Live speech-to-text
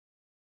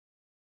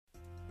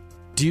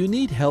Do you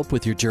need help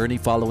with your journey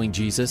following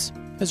Jesus?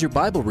 Has your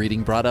Bible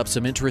reading brought up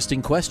some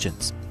interesting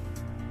questions?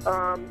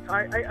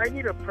 I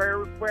need a prayer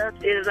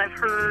request. I've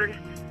heard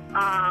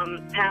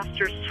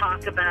pastors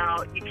talk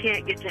about you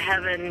can't get to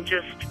heaven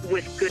just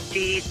with good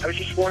deeds. I was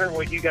just wondering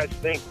what you guys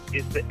think.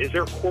 Is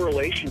there a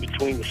correlation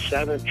between the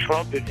seventh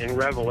trumpet in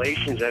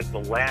Revelations as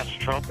the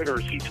last trumpet, or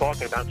is he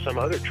talking about some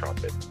other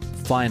trumpet?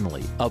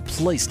 Finally, a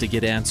place to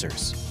get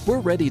answers. We're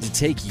ready to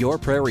take your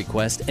prayer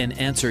request and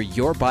answer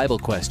your Bible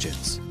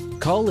questions.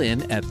 Call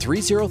in at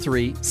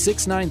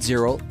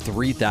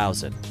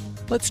 303-690-3000.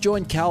 Let's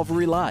join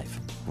Calvary Live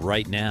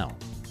right now.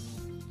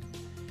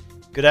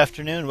 Good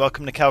afternoon.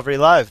 Welcome to Calvary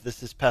Live.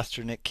 This is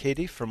Pastor Nick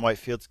Cady from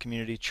Whitefields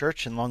Community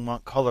Church in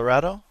Longmont,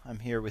 Colorado. I'm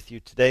here with you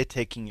today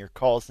taking your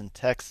calls and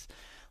texts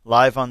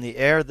live on the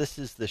air. This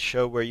is the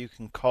show where you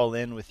can call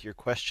in with your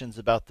questions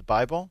about the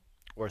Bible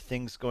or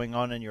things going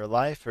on in your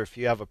life, or if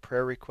you have a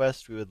prayer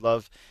request, we would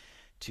love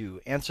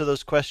to answer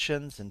those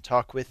questions and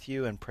talk with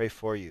you and pray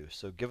for you.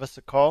 So give us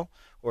a call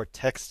or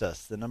text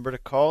us. The number to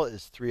call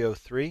is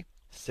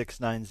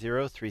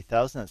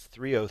 303-690-3000. That's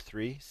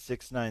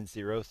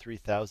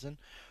 303-690-3000.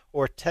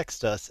 Or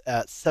text us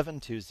at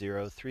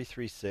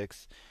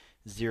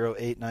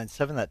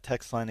 720-336-0897. That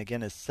text line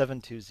again is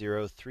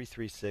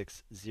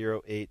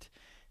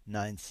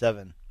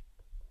 720-336-0897.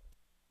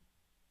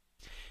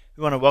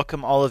 We want to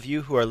welcome all of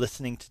you who are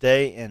listening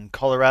today in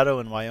Colorado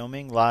and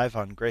Wyoming live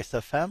on Grace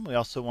FM. We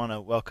also want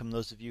to welcome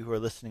those of you who are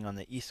listening on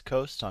the East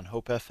Coast on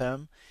Hope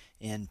FM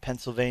in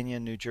Pennsylvania,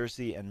 New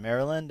Jersey, and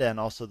Maryland, and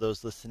also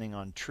those listening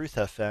on Truth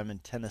FM in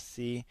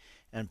Tennessee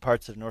and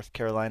parts of North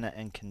Carolina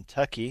and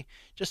Kentucky.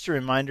 Just a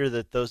reminder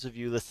that those of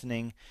you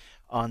listening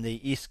on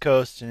the East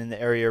Coast and in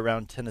the area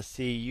around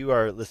Tennessee, you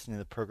are listening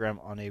to the program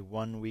on a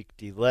 1-week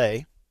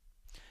delay.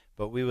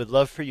 But we would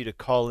love for you to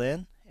call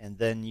in, and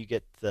then you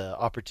get the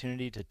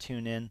opportunity to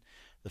tune in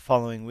the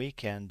following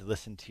week and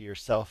listen to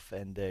yourself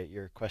and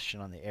your question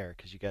on the air,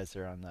 because you guys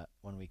are on that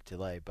 1-week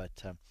delay.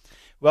 But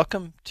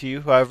welcome to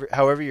you,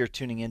 however you're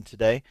tuning in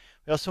today.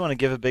 We also want to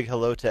give a big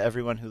hello to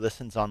everyone who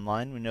listens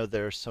online. We know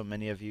there are so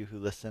many of you who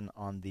listen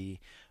on the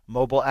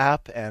mobile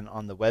app and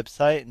on the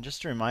website. And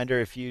just a reminder,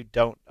 if you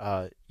don't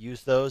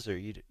use those or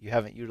you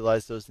haven't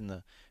utilized those in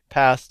the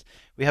past,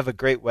 we have a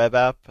great web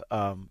app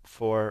a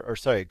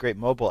great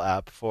mobile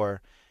app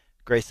for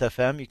Grace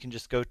FM. You can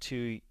just go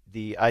to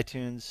the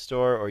iTunes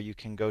store, or you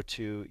can go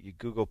to your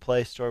Google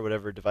Play store,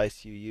 whatever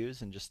device you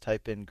use, and just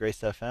type in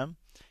Grace FM,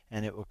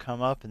 and it will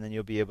come up, and then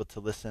you'll be able to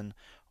listen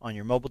on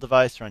your mobile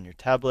device or on your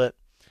tablet,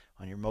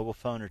 on your mobile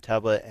phone or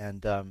tablet,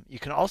 and you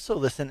can also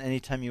listen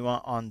anytime you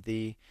want on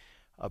the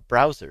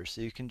browser. So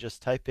you can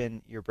just type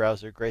in your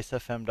browser,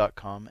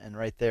 gracefm.com, and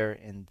right there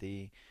in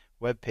the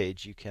web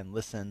page you can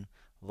listen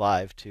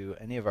live to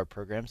any of our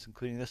programs,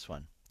 including this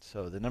one.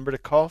 So the number to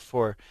call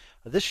for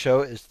this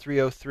show is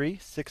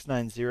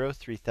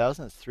 303-690-3000.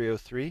 That's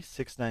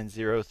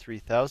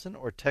 303-690-3000,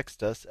 or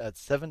text us at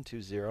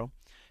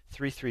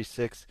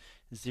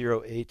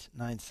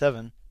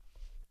 720-336-0897.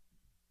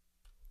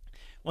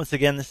 Once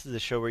again, this is a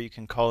show where you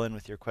can call in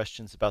with your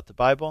questions about the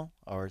Bible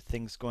or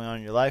things going on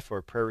in your life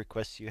or prayer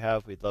requests you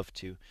have. We'd love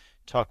to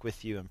talk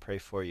with you and pray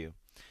for you.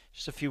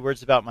 Just a few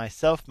words about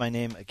myself. My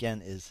name,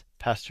 again, is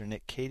Pastor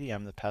Nick Cady.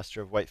 I'm the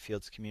pastor of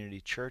Whitefields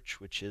Community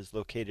Church, which is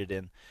located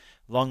in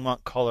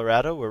Longmont,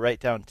 Colorado. We're right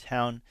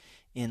downtown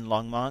in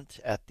Longmont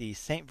at the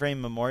St.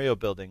 Vrain Memorial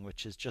Building,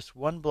 which is just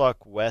one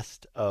block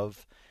west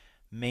of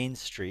Main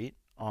Street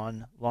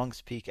on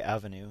Longs Peak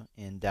Avenue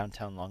in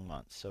downtown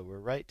Longmont. So we're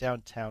right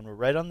downtown. We're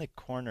right on the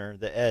corner,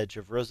 the edge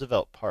of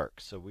Roosevelt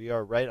Park. So we're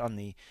on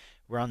the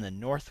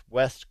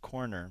northwest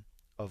corner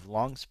of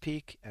Longs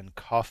Peak and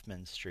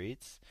Kaufman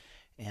Streets,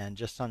 and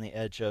just on the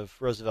edge of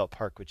Roosevelt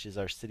Park, which is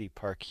our city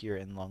park here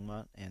in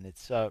Longmont. And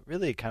it's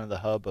really kind of the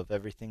hub of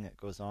everything that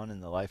goes on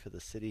in the life of the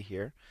city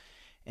here.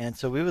 And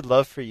so we would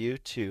love for you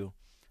to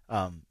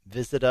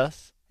visit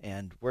us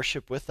and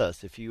worship with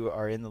us. If you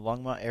are in the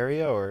Longmont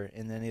area or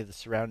in any of the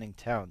surrounding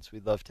towns,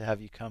 we'd love to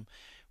have you come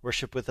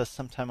worship with us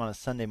sometime on a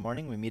Sunday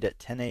morning. We meet at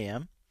 10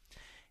 a.m.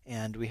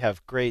 And we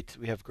have great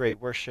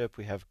worship,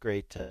 we have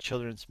great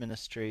children's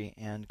ministry,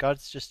 and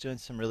God's just doing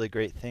some really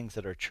great things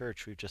at our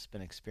church. We've just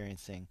been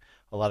experiencing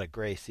a lot of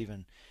grace,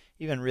 even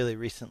really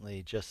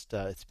recently.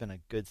 It's been a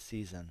good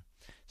season.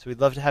 So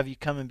we'd love to have you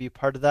come and be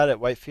part of that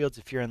at Whitefields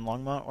if you're in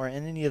Longmont or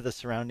in any of the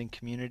surrounding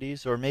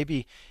communities, or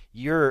maybe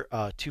you're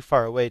too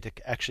far away to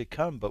actually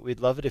come, but we'd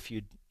love it if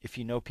you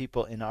know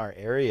people in our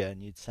area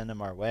and you'd send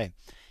them our way.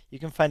 You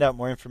can find out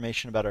more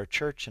information about our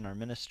church and our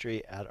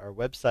ministry at our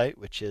website,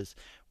 which is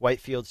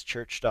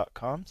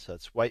whitefieldschurch.com. So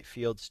that's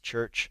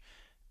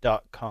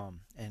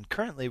whitefieldschurch.com. And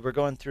currently we're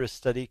going through a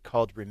study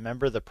called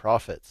Remember the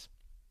Prophets.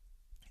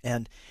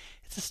 And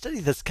it's a study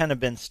that's kind of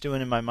been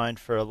stewing in my mind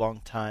for a long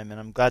time, and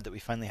I'm glad that we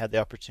finally had the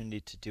opportunity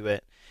to do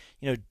it.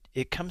 You know,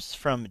 it comes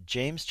from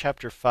James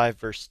chapter 5,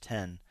 verse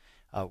 10,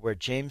 where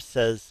James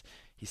says,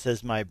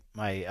 my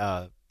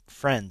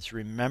friends,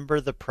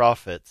 remember the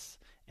prophets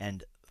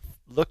and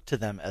look to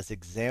them as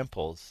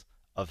examples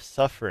of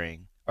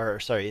suffering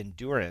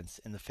endurance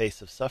in the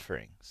face of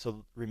suffering.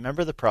 So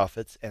remember the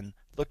prophets and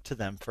look to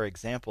them for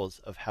examples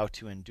of how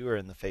to endure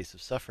in the face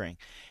of suffering.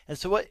 And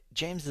so what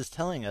James is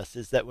telling us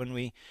is that when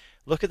we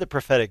look at the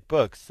prophetic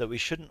books, that we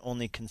shouldn't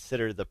only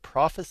consider the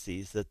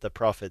prophecies that the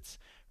prophets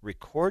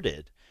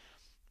recorded,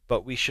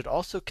 but we should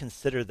also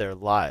consider their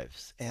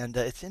lives. And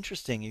it's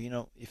interesting,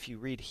 if you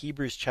read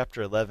Hebrews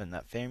chapter 11,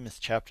 that famous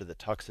chapter that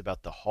talks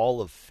about the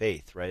hall of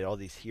faith, right? All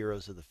these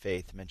heroes of the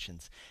faith, it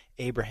mentions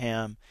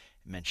Abraham,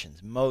 it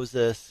mentions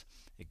Moses,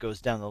 it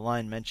goes down the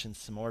line, mentions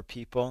some more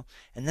people.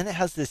 And then it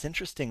has this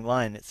interesting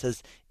line. It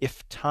says,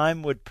 if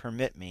time would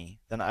permit me,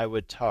 then I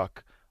would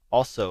talk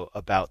also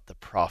about the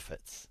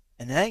prophets.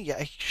 And then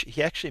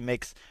he actually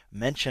makes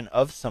mention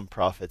of some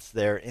prophets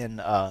there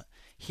in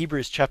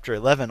Hebrews chapter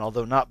 11,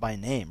 although not by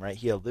name, right?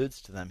 He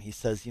alludes to them. He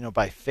says,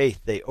 by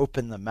faith they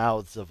open the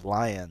mouths of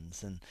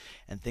lions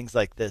and things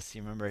like this.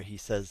 You remember he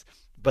says,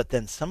 but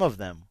then some of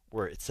them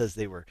it says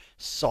they were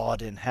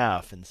sawed in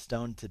half and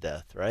stoned to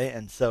death, right?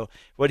 And so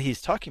what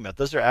he's talking about,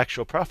 those are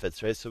actual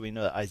prophets, right? So we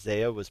know that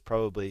Isaiah was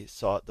probably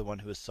the one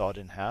who was sawed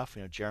in half.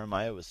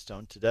 Jeremiah was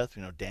stoned to death.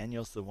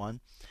 Daniel's the one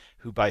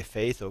who by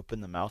faith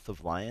opened the mouth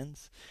of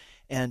lions.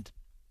 And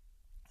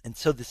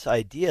so this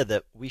idea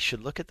that we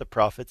should look at the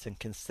prophets and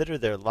consider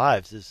their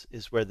lives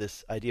is where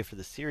this idea for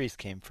the series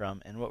came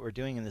from. And what we're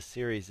doing in this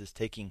series is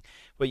taking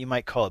what you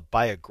might call a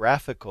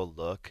biographical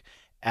look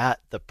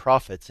at the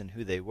prophets and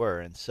who they were.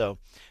 And so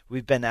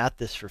we've been at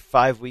this for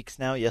 5 weeks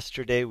now.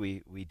 Yesterday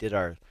we did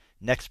our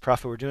next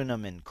prophet. We're doing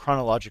them in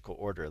chronological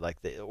order,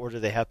 like the order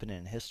they happen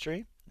in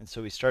history. And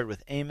so we started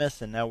with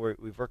Amos, and now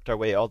we've worked our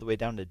way all the way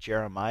down to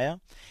Jeremiah.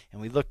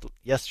 And we looked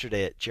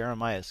yesterday at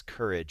Jeremiah's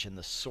courage and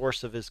the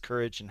source of his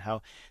courage, and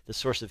how the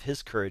source of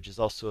his courage is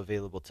also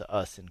available to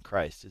us in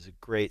Christ. It's a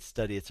great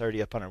study. It's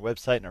already up on our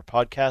website and our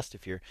podcast.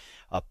 If you're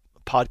a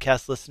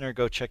podcast listener,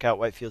 go check out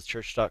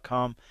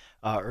whitefieldschurch.com,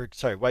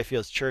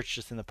 Whitefields Church,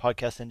 just in the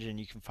podcast engine.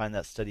 You can find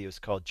that study. It was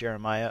called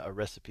Jeremiah, A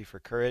Recipe for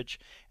Courage.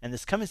 And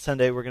this coming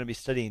Sunday, we're going to be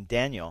studying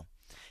Daniel,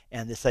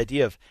 and this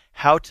idea of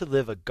how to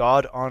live a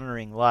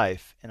God-honoring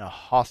life in a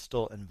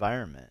hostile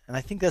environment. And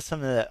I think that's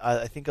something that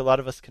I think a lot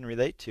of us can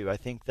relate to. I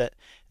think that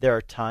there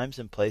are times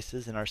and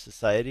places in our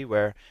society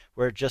where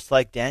just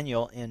like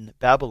Daniel in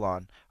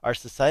Babylon, our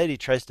society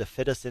tries to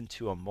fit us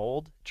into a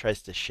mold,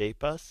 tries to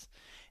shape us.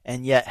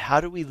 And yet,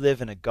 how do we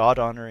live in a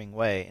God-honoring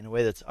way, in a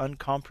way that's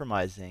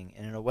uncompromising,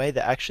 and in a way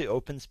that actually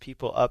opens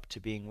people up to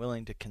being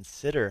willing to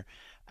consider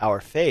our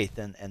faith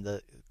and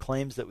the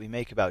claims that we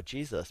make about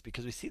Jesus?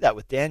 Because we see that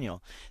with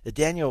Daniel. That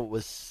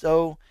Daniel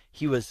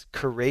he was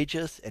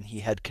courageous and he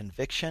had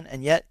conviction,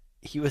 and yet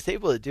he was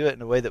able to do it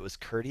in a way that was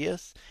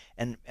courteous.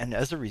 And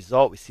as a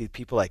result, we see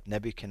people like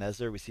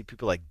Nebuchadnezzar, we see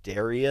people like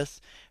Darius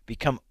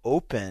become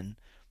open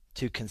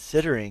to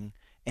considering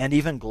and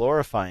even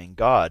glorifying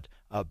God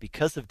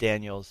because of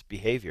Daniel's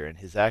behavior and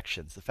his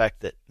actions. The fact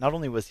that not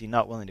only was he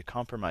not willing to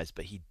compromise,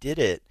 but he did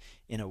it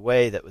in a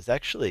way that was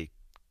actually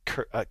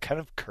kind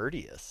of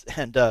courteous.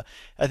 And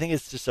I think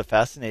it's just a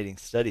fascinating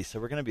study. So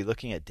we're going to be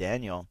looking at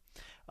Daniel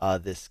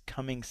this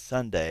coming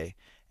Sunday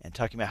and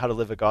talking about how to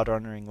live a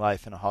God-honoring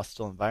life in a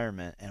hostile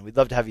environment. And we'd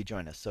love to have you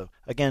join us. So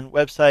again,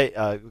 website,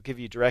 we'll give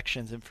you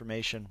directions,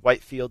 information,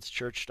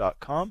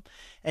 whitefieldschurch.com.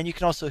 And you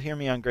can also hear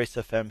me on Grace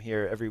FM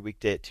here every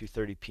weekday at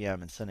 2:30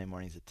 p.m. and Sunday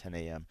mornings at 10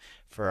 a.m.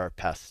 for our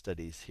past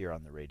studies here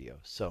on the radio.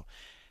 So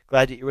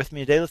glad that you're with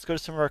me today. Let's go to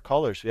some of our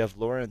callers. We have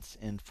Lawrence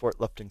in Fort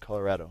Lupton,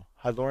 Colorado.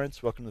 Hi,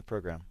 Lawrence. Welcome to the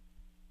program.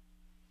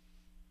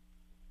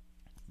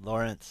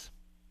 Lawrence.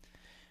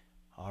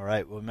 All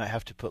right. Well, we might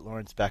have to put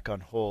Lawrence back on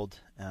hold.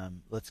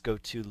 Let's go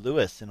to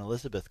Lewis in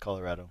Elizabeth,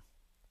 Colorado.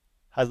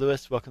 Hi,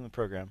 Lewis. Welcome to the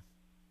program.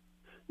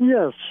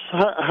 Yes.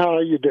 How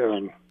are you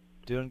doing?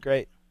 Doing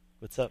great.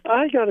 What's up?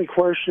 I got a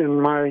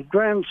question. My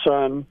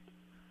grandson,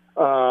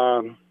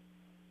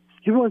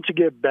 he wants to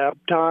get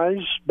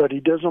baptized, but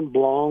he doesn't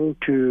belong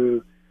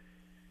to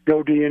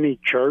go to any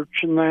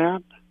church in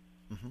that.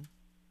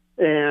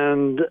 Mm-hmm.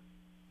 And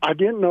I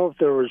didn't know if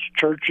there was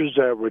churches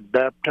that would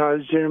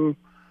baptize him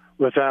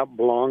without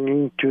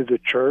belonging to the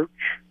church.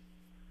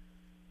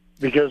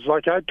 Because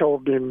like I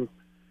told him,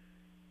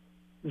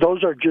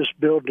 those are just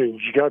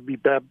buildings. You got to be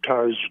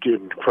baptized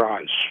in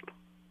Christ.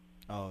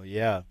 Oh,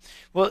 yeah.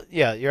 Well,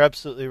 yeah, you're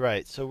absolutely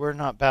right. So we're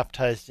not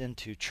baptized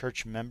into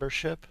church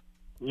membership.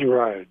 You're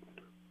right.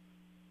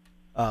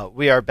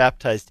 We are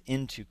baptized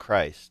into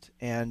Christ.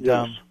 And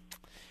yes.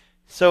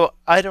 So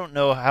I don't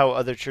know how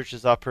other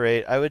churches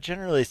operate. I would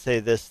generally say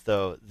this,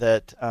 though,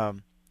 that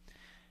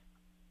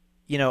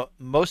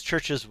most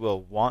churches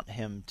will want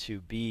him to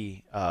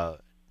be a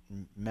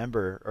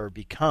member or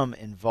become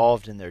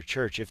involved in their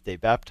church if they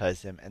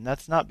baptize him, and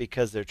that's not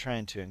because they're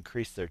trying to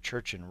increase their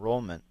church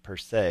enrollment per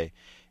se.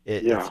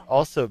 It's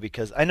also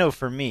because I know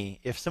for me,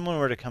 if someone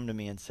were to come to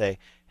me and say,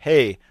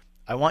 "Hey,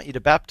 I want you to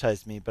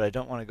baptize me, but I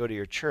don't want to go to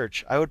your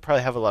church," I would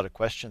probably have a lot of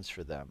questions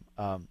for them.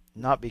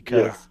 Not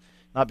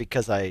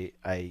because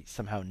I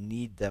somehow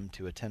need them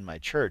to attend my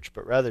church,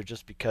 but rather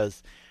just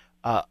because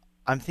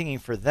I'm thinking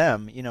for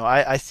them,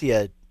 I see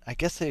I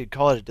guess I'd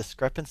call it a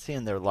discrepancy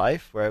in their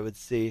life, where I would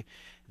see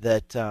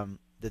that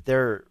that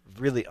they're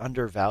really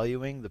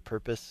undervaluing the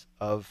purpose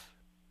of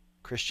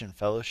Christian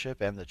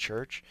fellowship and the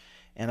church.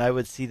 And I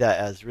would see that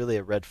as really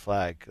a red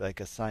flag, like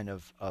a sign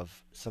of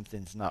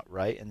something's not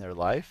right in their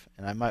life.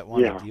 And I might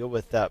want to deal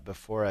with that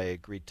before I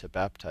agreed to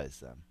baptize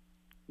them.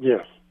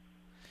 Yes.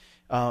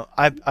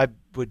 I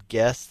would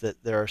guess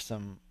that there are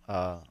some,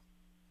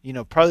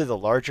 probably the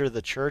larger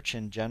the church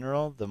in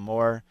general, the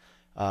more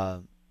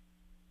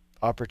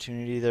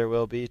opportunity there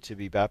will be to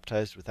be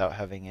baptized without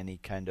having any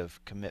kind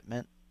of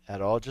commitment at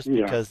all, just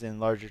because in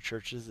larger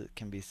churches it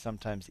can be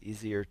sometimes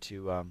easier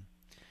to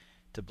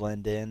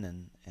blend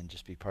in and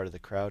just be part of the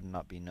crowd and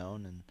not be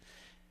known,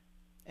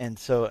 and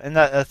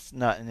that's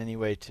not in any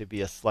way to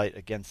be a slight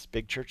against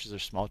big churches or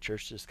small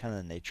churches, it's kind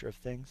of the nature of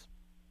things.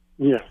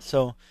 Yeah.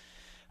 So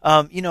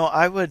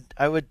I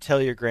would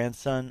tell your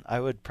grandson,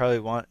 I would probably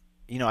want,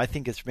 I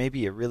think it's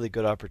maybe a really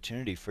good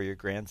opportunity for your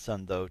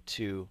grandson though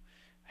to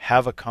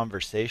have a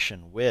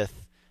conversation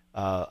with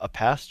a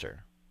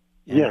pastor.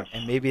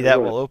 And maybe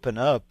that will open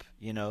up,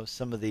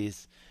 some of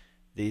these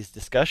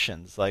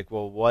discussions, like,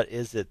 well, what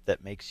is it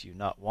that makes you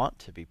not want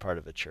to be part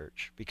of a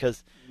church?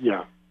 Because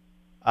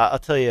I'll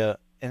tell you,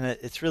 and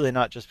it's really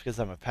not just because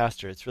I'm a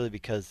pastor, it's really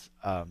because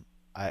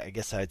I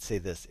guess I'd say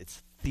this,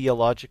 it's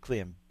theologically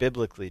and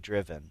biblically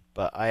driven,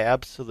 but I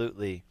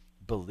absolutely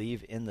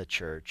believe in the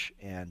church,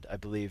 and I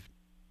believe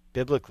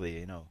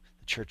biblically, the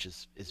church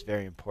is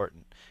very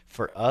important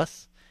for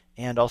us,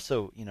 and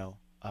also,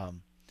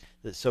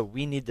 so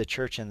we need the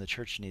church and the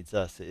church needs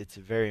us. It's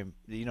very,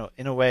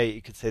 in a way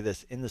you could say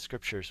this, in the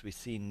scriptures we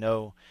see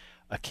no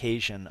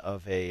occasion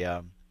of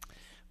a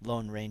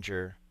Lone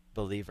Ranger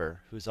believer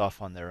who's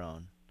off on their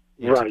own.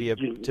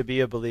 To be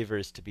a believer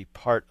is to be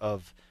part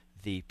of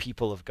the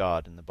people of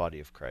God in the body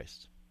of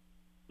Christ.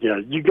 Yeah,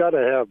 you got to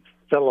have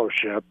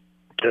fellowship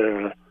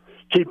to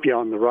keep you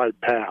on the right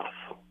path.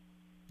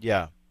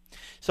 Yeah.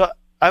 So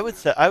I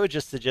would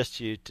just suggest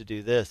you to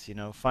do this,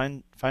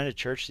 find a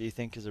church that you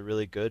think is a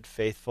really good,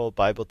 faithful,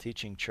 Bible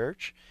teaching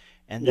church,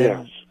 and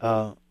then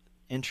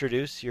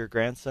introduce your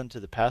grandson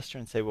to the pastor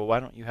and say, well, why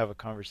don't you have a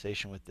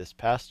conversation with this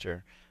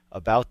pastor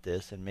about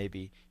this, and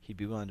maybe he'd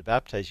be willing to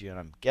baptize you. And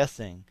I'm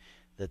guessing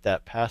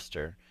that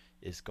pastor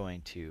is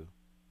going to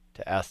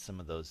ask some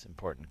of those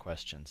important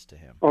questions to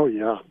him. Oh,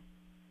 yeah.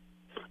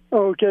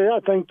 Okay, I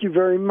thank you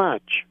very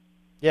much.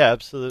 Yeah,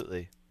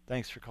 absolutely.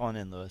 Thanks for calling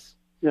in, Lewis.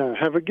 Yeah,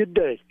 have a good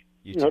day.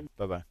 You too.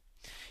 Bye-bye.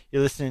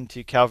 You're listening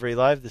to Calvary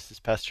Live. This is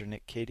Pastor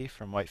Nick Cady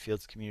from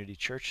Whitefields Community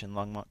Church in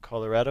Longmont,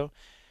 Colorado.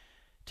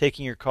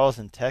 Taking your calls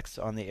and texts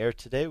on the air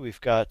today.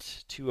 We've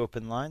got 2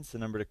 open lines. The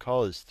number to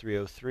call is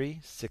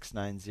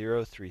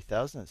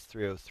 303-690-3000. It's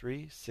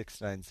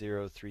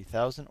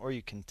 303-690-3000. Or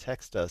you can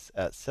text us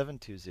at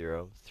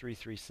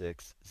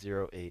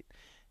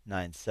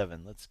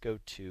 720-336-0897. Let's go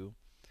to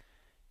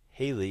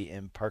Haley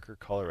in Parker,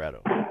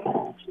 Colorado.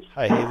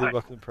 Hi, Haley.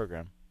 Welcome to the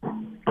program.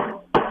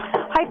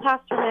 Hi,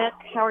 Pastor Nick.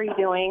 How are you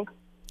doing?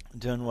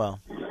 Doing well.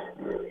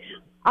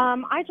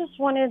 I just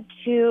wanted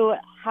to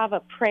have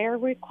a prayer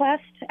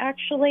request,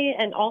 actually,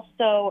 and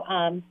also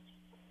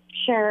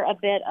share a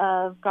bit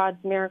of God's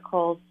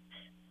miracles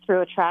through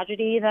a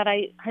tragedy that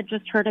I had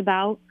just heard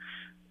about.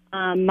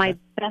 My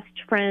best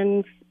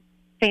friend's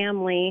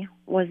family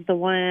was the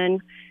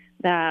one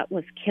that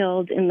was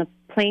killed in the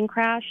plane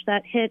crash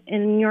that hit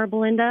in Yorba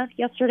Linda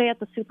yesterday at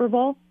the Super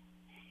Bowl.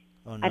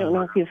 Oh, no. I don't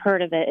know if you've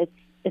heard of it.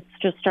 It's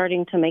just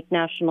starting to make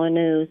national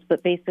news,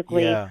 but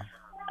basically a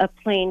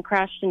plane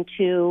crashed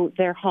into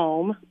their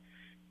home,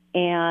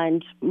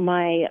 and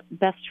my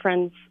best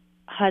friend's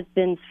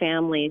husband's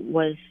family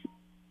was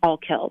all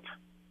killed.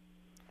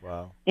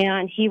 Wow.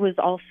 And he was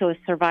also a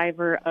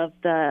survivor of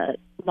the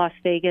Las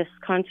Vegas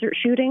concert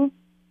shooting.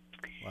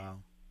 Wow.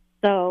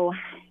 So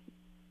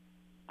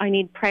I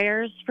need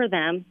prayers for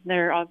them.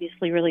 They're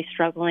obviously really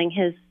struggling.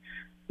 His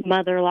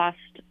mother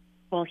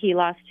he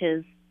lost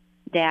his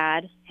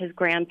dad, his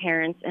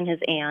grandparents, and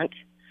his aunt.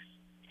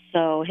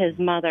 So his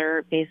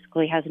mother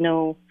basically has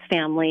no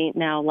family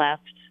now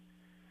left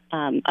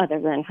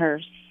other than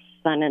her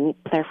son and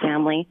their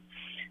family.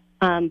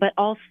 But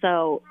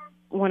also,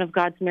 one of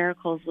God's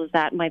miracles was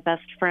that my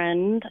best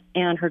friend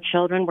and her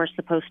children were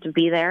supposed to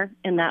be there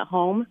in that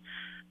home,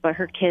 but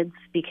her kids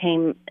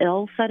became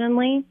ill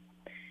suddenly,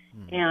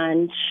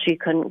 and she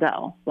couldn't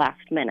go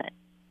last minute.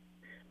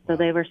 So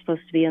they were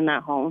supposed to be in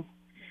that home.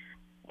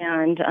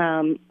 And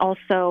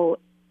also,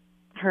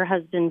 her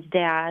husband's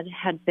dad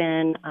had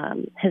been,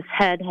 his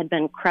head had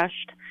been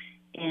crushed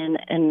in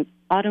an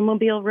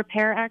automobile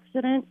repair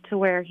accident to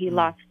where he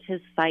lost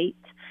his sight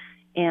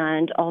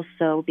and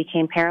also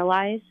became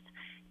paralyzed.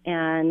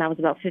 And that was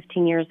about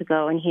 15 years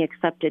ago, and he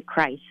accepted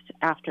Christ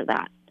after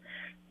that.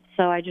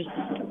 So I just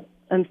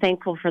am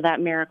thankful for that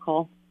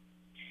miracle.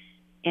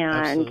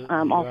 And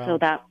also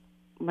that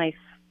my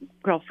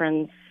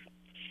girlfriend's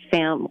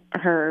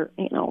her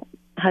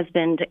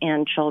husband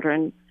and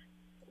children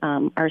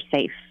are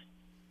safe.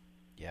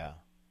 Yeah.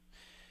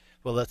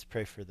 Well, let's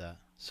pray for that.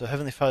 So,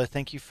 Heavenly Father,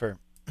 thank you for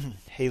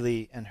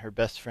Haley and her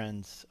best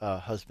friend's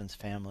husband's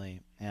family.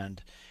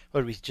 And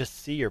Lord, we just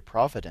see your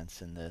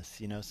providence in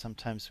this.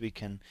 Sometimes we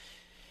can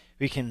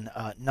we can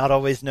not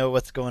always know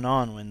what's going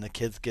on when the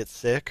kids get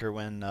sick or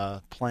when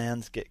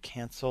plans get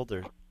canceled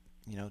or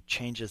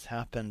changes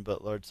happen.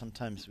 But Lord,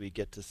 sometimes we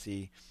get to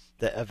see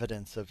the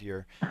evidence of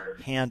your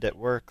hand at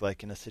work,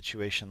 like in a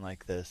situation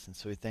like this. And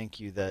so we thank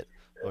you that,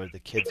 Lord, the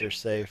kids are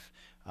safe.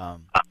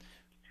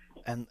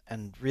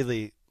 And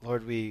really,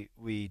 Lord,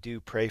 we do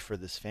pray for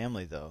this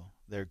family, though.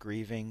 They're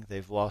grieving.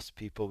 They've lost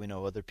people. We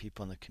know other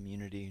people in the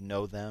community who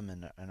know them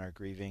and are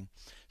grieving.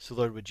 So,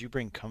 Lord, would you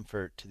bring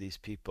comfort to these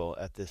people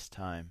at this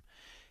time?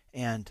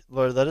 And,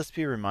 Lord, let us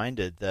be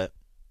reminded that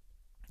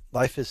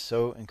life is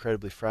so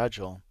incredibly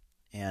fragile,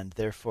 and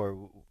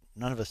therefore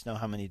none of us know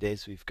how many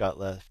days we've got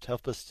left.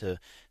 Help us to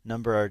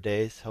number our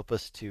days. Help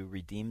us to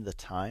redeem the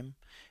time.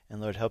 And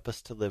Lord, help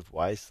us to live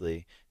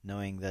wisely,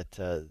 knowing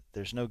that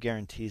there's no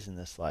guarantees in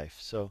this life.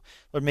 So,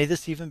 Lord, may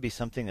this even be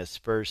something that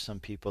spurs some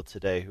people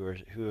today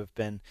who have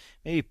been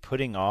maybe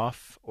putting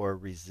off or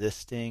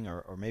resisting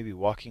or maybe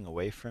walking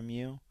away from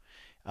you.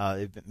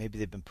 Maybe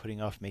they've been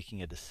putting off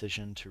making a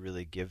decision to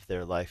really give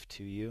their life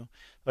to you.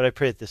 But I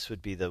pray that this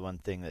would be the one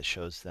thing that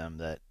shows them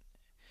that,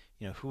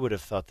 who would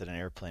have thought that an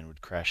airplane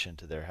would crash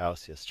into their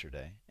house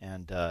yesterday?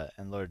 And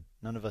Lord,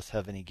 none of us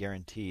have any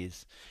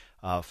guarantees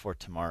for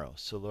tomorrow.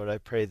 So, Lord, I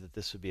pray that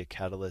this would be a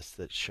catalyst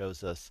that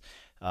shows us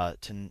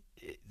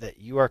that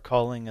you are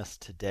calling us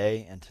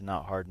today, and to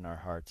not harden our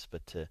hearts,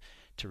 but to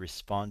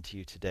respond to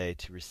you today,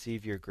 to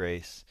receive your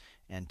grace,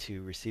 and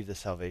to receive the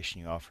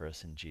salvation you offer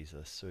us in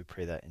Jesus. So we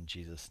pray that in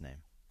Jesus' name.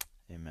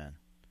 Amen.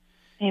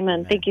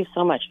 Amen. Thank you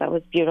so much. That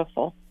was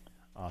beautiful.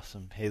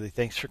 Awesome. Haley,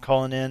 thanks for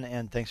calling in,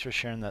 and thanks for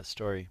sharing that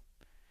story.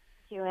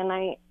 Thank you. And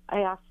I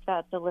ask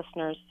that the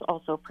listeners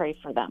also pray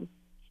for them.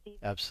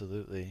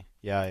 Absolutely.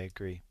 Yeah, I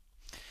agree.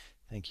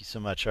 Thank you so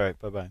much. All right,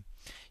 bye-bye.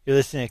 You're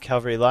listening to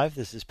Calvary Live.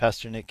 This is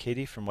Pastor Nick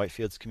Cady from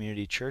Whitefields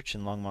Community Church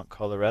in Longmont,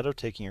 Colorado,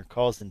 taking your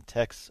calls and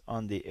texts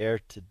on the air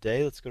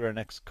today. Let's go to our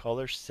next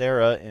caller,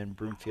 Sarah in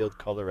Broomfield,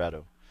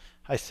 Colorado.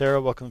 Hi,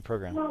 Sarah. Welcome to the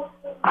program.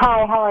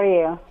 Hi, how are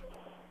you?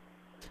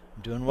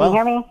 I'm doing well.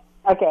 Can you hear me?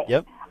 Okay.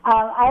 Yep.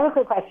 I have a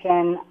quick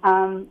question.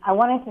 I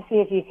wanted to see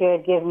if you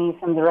could give me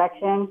some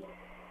direction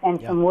and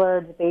some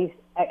words based,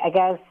 I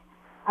guess.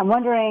 I'm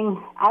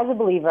wondering, as a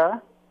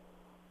believer,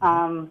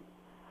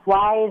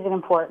 why is it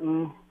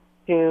important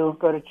to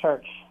go to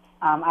church?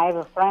 I have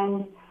a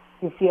friend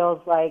who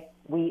feels like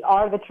we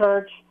are the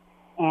church,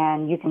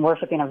 and you can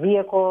worship in a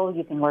vehicle,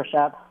 you can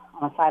worship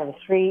on the side of the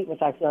street,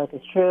 which I feel like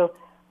is true,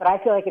 but I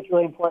feel like it's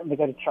really important to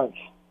go to church.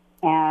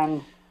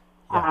 And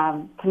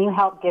can you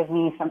help give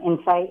me some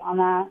insight on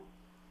that?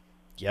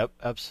 Yep,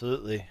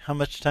 absolutely. How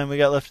much time we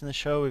got left in the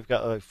show? We've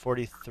got like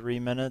 43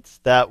 minutes.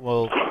 That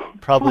will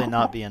probably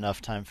not be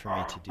enough time for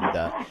me to do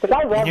that. But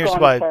I love here's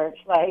going why, to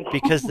church.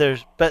 because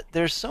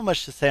there's so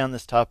much to say on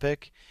this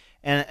topic,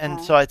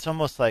 and so it's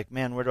almost like,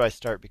 man, where do I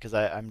start? Because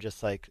I'm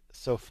just like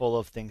so full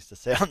of things to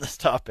say on this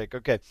topic.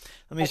 Okay,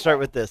 let me start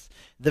with this.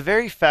 The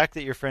very fact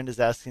that your friend is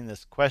asking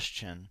this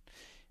question,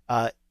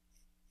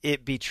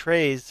 it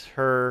betrays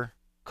her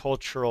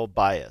cultural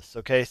bias.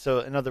 Okay, so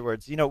in other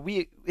words,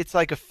 it's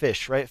like a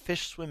fish, right?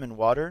 Fish swim in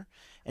water,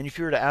 and if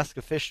you were to ask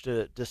a fish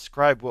to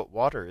describe what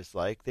water is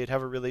like, they'd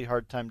have a really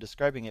hard time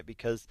describing it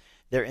because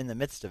they're in the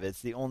midst of it.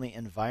 It's the only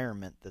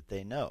environment that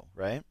they know,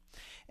 right?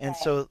 And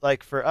so,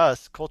 like for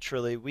us,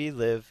 culturally, we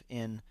live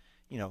in,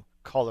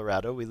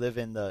 Colorado. We live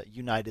in the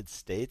United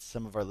States.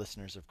 Some of our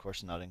listeners, of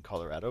course, are not in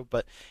Colorado,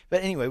 but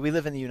anyway, we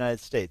live in the United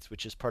States,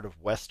 which is part of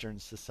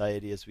Western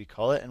society, as we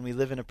call it, and we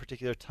live in a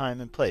particular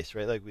time and place,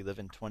 right? Like we live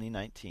in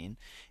 2019,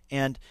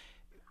 and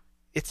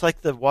it's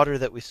like the water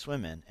that we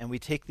swim in, and we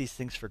take these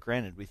things for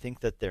granted. We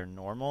think that they're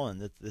normal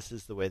and that this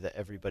is the way that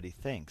everybody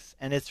thinks,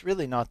 and it's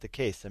really not the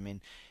case. I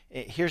mean,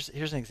 here's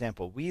an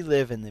example. We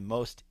live in the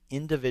most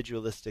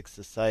individualistic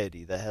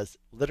society that has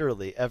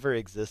literally ever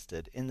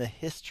existed in the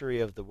history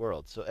of the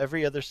world. So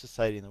every other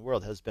society in the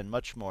world has been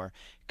much more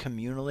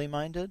communally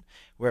minded,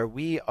 where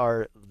we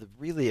are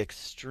really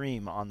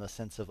extreme on the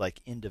sense of like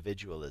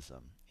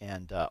individualism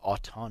and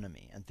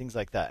autonomy and things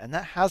like that, and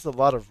that has a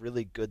lot of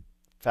really good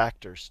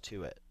factors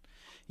to it.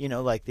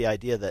 Like the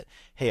idea that,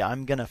 hey,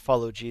 I'm going to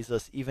follow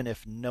Jesus even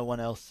if no one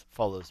else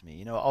follows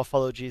me. I'll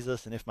follow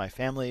Jesus, and if my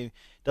family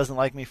doesn't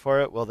like me for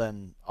it, well,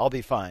 then I'll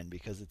be fine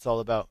because it's all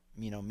about,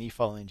 me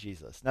following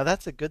Jesus. Now,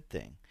 that's a good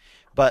thing.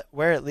 But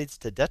where it leads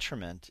to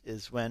detriment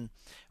is when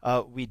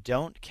we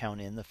don't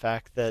count in the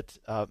fact that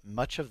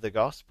much of the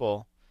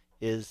gospel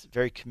is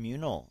very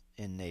communal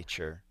in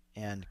nature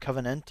and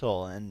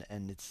covenantal,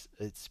 and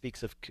it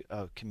speaks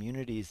of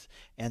communities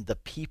and the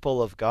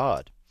people of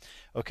God.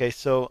 Okay,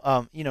 so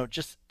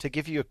just to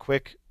give you a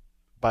quick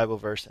Bible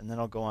verse, and then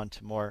I'll go on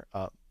to more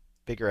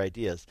bigger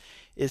ideas,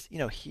 is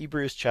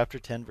Hebrews chapter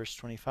 10, verse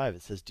 25.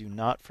 It says, "Do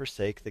not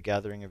forsake the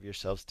gathering of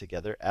yourselves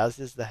together, as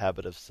is the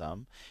habit of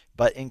some,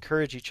 but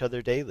encourage each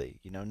other daily,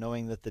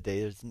 knowing that the day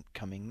is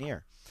coming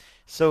near."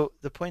 So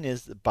the point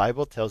is, the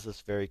Bible tells us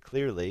very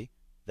clearly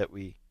that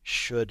we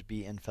should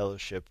be in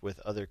fellowship with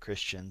other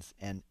Christians,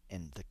 and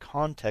the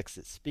context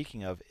it's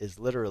speaking of is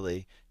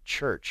literally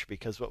church,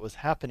 because what was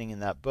happening in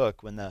that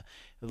book when the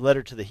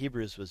letter to the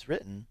Hebrews was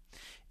written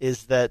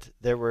is that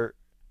there were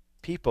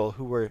people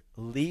who were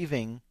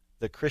leaving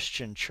the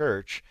Christian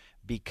church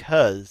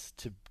because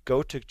to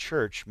go to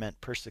church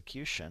meant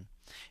persecution.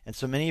 And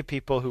so many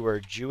people who were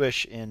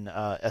Jewish in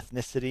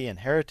ethnicity and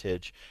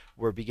heritage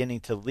were beginning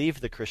to leave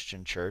the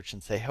Christian church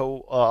and say,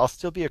 oh, I'll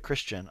still be a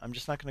Christian. I'm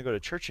just not going to go to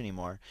church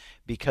anymore.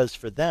 Because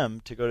for them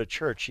to go to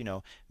church,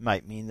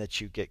 might mean that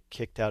you get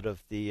kicked out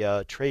of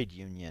the trade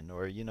union,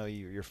 or,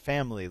 your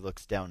family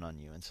looks down on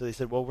you. And so they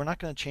said, well, we're not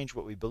going to change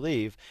what we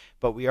believe,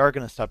 but we are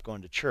going to stop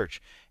going to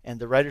church.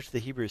 And the writer to the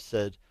Hebrews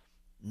said,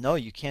 no,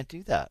 you can't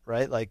do that,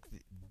 right? Like,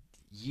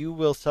 you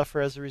will suffer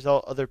as a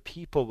result. Other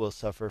people will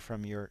suffer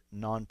from your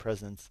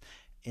non-presence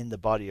in the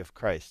body of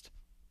Christ.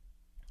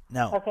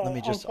 Now, okay, let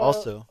me just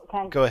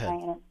go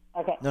ahead.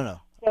 Okay.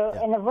 No. So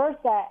Yeah. in the verse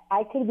that,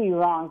 I could be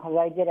wrong because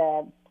I did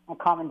a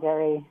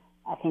commentary,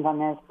 I think, on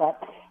this,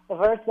 but the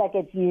verse that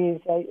gets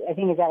used, I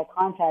think is out of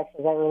context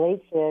as it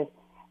relates to this,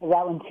 is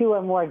that when two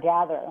or more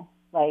gather,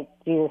 like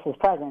Jesus is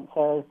present.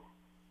 So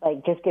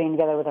like just getting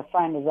together with a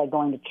friend is like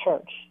going to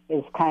church,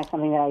 is kind of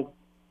something that I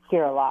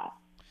hear a lot.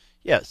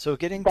 Yeah, so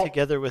getting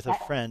together with a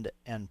friend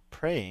and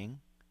praying,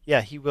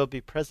 yeah, he will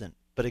be present.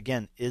 But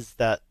again, is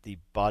that the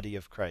body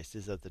of Christ?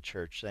 Is that the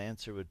church? The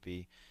answer would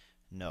be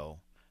no.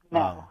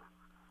 No.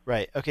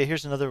 Right. Okay,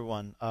 here's another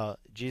one.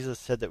 Jesus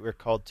said that we're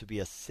called to be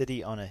a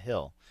city on a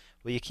hill.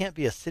 Well, you can't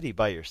be a city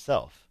by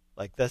yourself.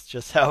 Like, that's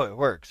just how it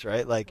works,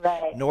 right? Like,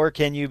 right. Nor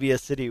can you be a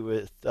city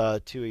with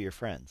two of your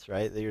friends,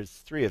 right? There's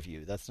three of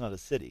you. That's not a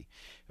city,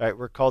 right?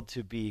 We're called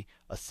to be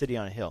a city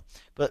on a hill.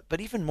 But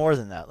even more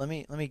than that, let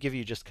me give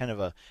you just kind of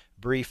a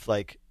brief,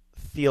 like,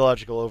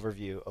 theological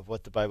overview of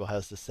what the Bible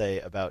has to say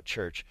about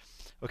church.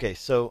 Okay,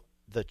 so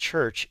the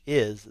church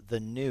is the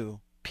new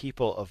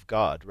people of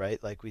God,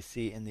 right? Like we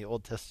see in the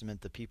Old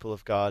Testament, the people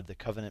of God, the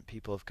covenant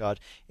people of God.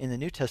 In the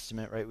New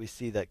Testament, right, we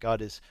see that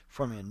God is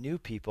forming a new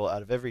people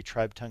out of every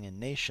tribe, tongue, and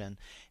nation,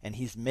 and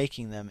he's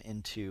making them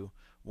into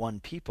one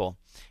people.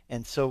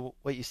 And so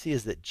what you see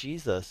is that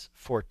Jesus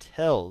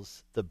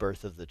foretells the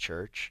birth of the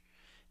church.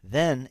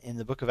 Then in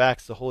the book of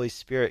Acts, the Holy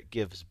Spirit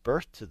gives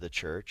birth to the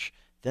church.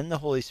 Then the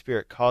Holy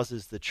Spirit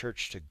causes the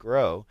church to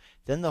grow.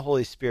 Then the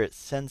Holy Spirit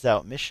sends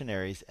out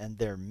missionaries, and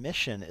their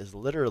mission is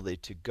literally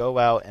to go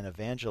out and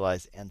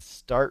evangelize and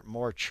start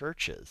more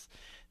churches.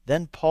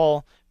 Then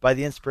Paul, by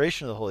the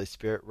inspiration of the Holy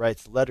Spirit,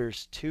 writes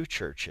letters to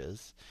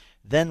churches.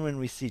 Then when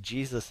we see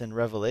Jesus in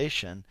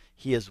Revelation,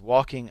 he is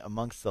walking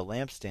amongst the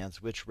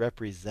lampstands, which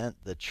represent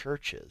the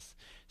churches.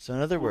 So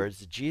in other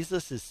words,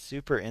 Jesus is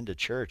super into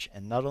church,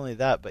 and not only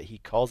that, but he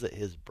calls it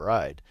his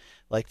bride.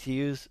 Like, to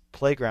use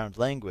playground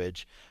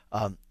language,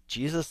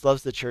 Jesus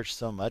loves the church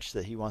so much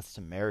that he wants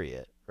to marry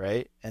it,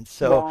 right? And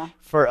so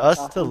for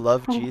us to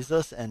love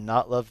Jesus and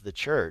not love the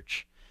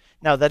church,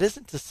 now that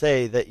isn't to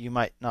say that you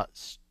might not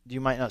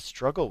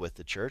struggle with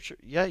the church.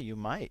 Yeah, you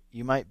might.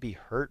 You might be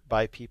hurt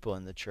by people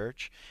in the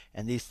church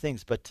and these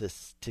things, but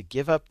to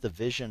give up the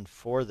vision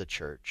for the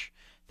church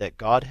that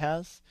God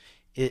has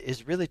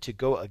is really to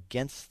go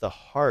against the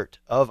heart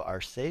of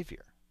our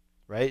Savior.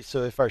 Right?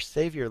 So if our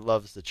Savior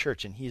loves the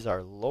church and he's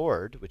our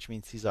Lord, which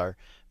means he's our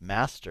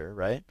master,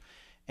 right?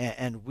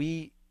 And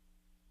we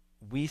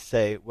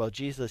say, well,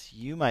 Jesus,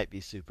 you might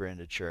be super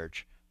into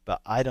church, but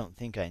I don't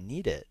think I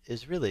need it,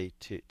 is really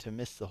to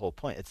miss the whole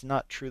point. It's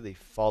not truly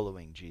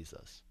following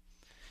Jesus.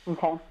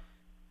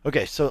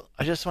 Okay, so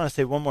I just want to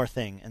say one more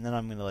thing, and then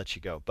I'm going to let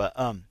you go. But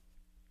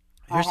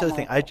here's the other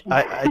thing.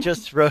 I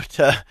just wrote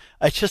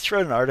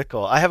an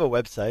article. I have a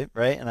website,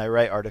 right? And I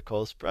write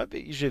articles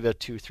probably usually about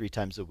 2-3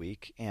 times a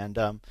week. And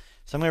so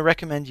I'm going to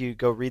recommend you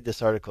go read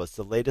this article. It's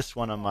the latest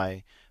one on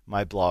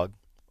my blog.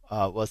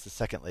 Was the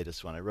second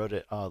latest one. I wrote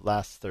it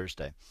last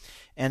Thursday.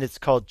 And it's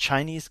called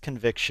Chinese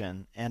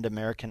Conviction and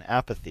American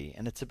Apathy.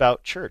 And it's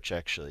about church,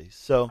 actually.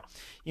 So,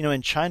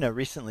 in China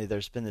recently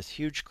there's been this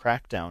huge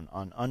crackdown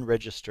on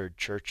unregistered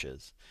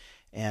churches.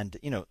 And,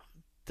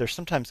 they're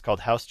sometimes called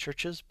house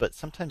churches, but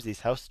sometimes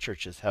these house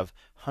churches have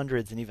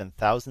hundreds and even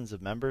thousands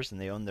of members, and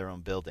they own their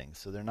own buildings.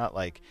 So they're not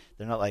like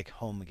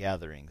home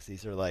gatherings.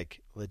 These are like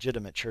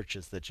legitimate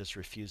churches that just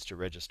refuse to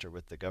register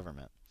with the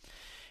government.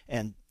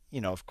 And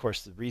of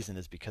course, the reason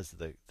is because of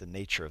the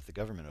nature of the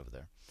government over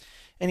there.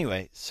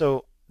 Anyway,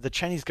 so the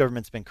Chinese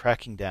government's been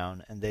cracking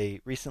down, and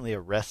they recently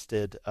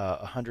arrested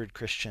 100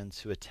 Christians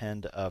who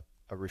attend a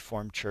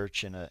Reformed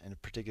church in a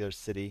particular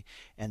city,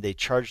 and they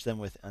charged them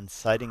with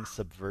inciting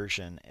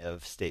subversion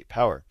of state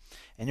power.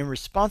 And in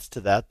response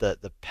to that,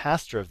 the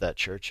pastor of that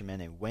church, a man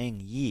named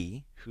Wang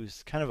Yi,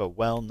 who's kind of a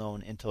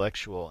well-known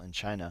intellectual in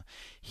China,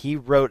 he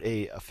wrote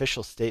a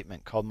official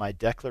statement called My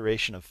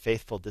Declaration of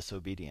Faithful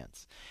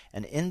Disobedience.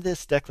 And in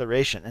this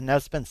declaration, and now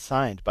it's been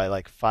signed by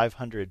like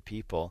 500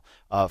 people,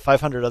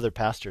 500 other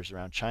pastors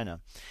around China,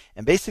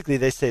 and basically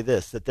they say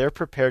this, that they're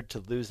prepared to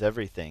lose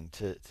everything,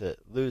 to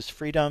lose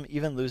freedom,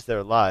 even lose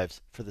their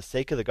lives for the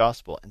sake of the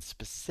gospel. And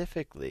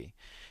specifically,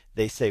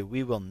 they say,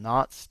 we will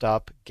not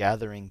stop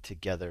gathering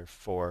together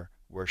for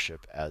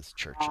worship as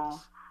churches.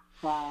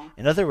 Wow.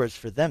 In other words,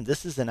 for them,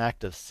 this is an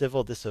act of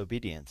civil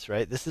disobedience,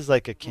 right? This is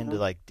like akin to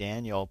like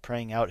Daniel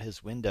praying out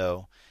his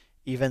window,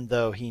 even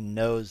though he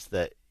knows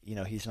that,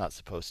 he's not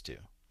supposed to.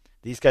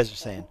 These guys are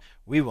saying,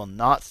 we will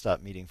not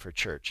stop meeting for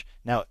church.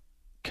 Now,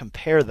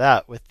 compare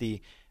that with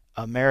the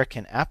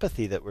American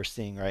apathy that we're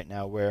seeing right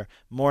now, where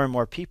more and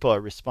more people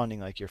are responding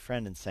like your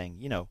friend and saying,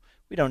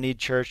 we don't need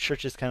church.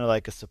 Church is kind of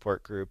like a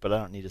support group, but I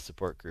don't need a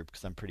support group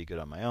because I'm pretty good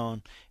on my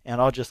own, and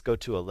I'll just go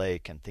to a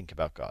lake and think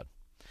about God,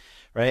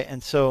 right?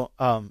 And so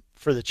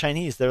for the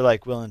Chinese, they're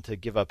like willing to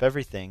give up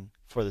everything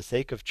for the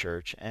sake of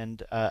church,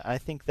 and I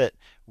think that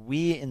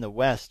we in the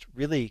West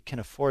really can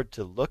afford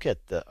to look at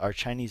our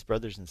Chinese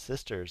brothers and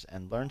sisters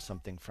and learn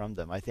something from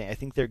them. I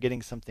think they're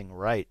getting something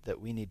right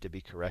that we need to be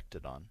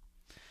corrected on.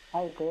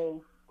 I agree.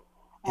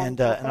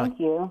 Thank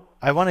you.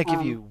 I want to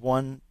give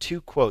you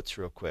two quotes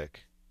real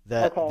quick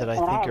that I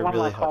think are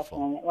really helpful.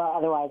 Question. Well,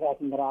 otherwise I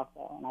can get off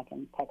though, and I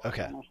can text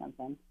them or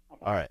something.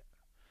 Okay. All right.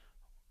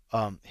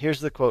 Here's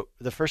the quote.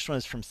 The first one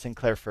is from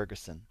Sinclair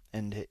Ferguson,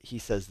 and he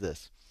says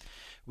this: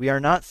 "We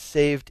are not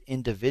saved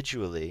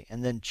individually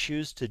and then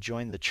choose to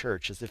join the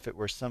church as if it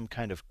were some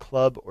kind of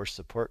club or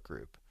support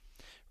group.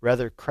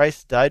 Rather,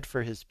 Christ died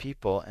for his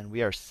people, and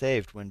we are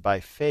saved when by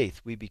faith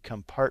we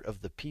become part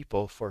of the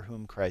people for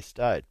whom Christ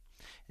died."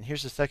 And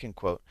here's the second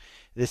quote.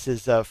 This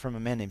is from a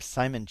man named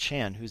Simon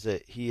Chan,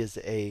 he is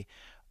a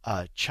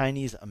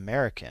Chinese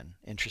American,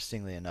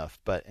 interestingly enough.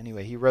 But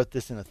anyway, he wrote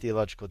this in a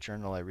theological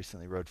journal I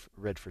recently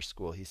read for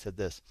school. He said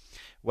this: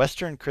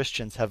 "Western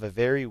Christians have a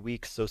very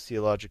weak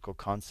sociological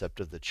concept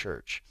of the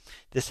church.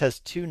 This has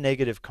two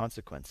negative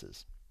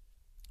consequences.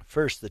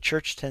 First, the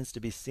church tends to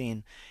be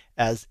seen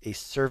as a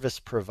service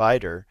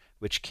provider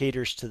which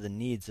caters to the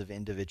needs of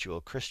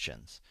individual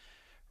Christians.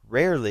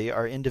 Rarely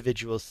are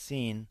individuals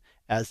seen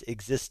as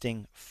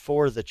existing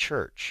for the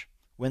church.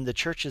 When the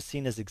church is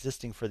seen as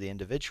existing for the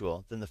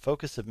individual, then the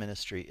focus of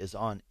ministry is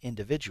on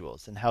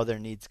individuals and how their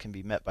needs can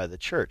be met by the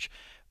church.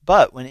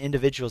 But when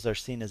individuals are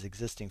seen as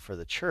existing for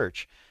the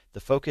church, the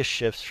focus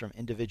shifts from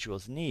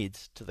individuals'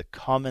 needs to the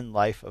common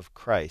life of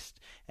Christ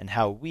and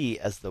how we,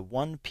 as the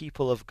one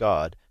people of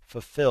God,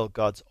 fulfill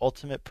God's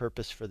ultimate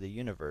purpose for the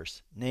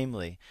universe,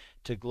 namely,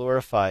 to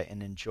glorify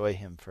and enjoy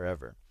him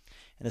forever."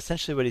 And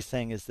essentially what he's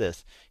saying is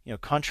this: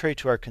 contrary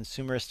to our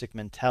consumeristic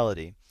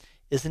mentality,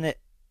 isn't it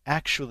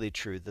actually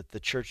true that the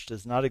church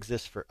does not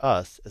exist for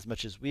us as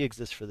much as we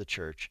exist for the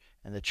church,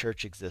 and the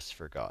church exists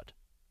for God?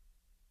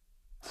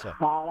 So.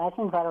 Wow, that's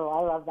incredible.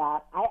 I love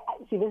that. I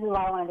see, this is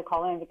why I wanted to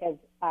call in, because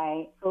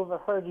I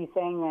overheard you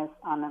saying this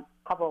on a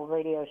couple of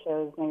radio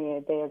shows maybe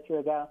a day or two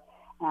ago,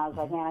 and I was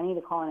like, man, I need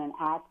to call in and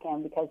ask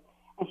him, because,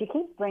 and she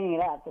keeps bringing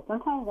it up. So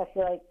sometimes I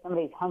feel like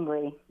somebody's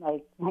hungry,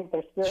 like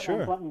their spirit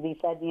wants wanting to be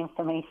fed the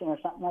information or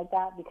something like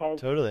that, because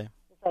totally.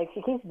 It's like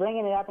she keeps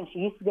bringing it up, and she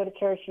used to go to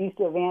church, she used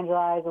to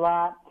evangelize a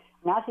lot.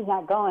 Now she's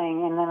not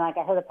going, and then like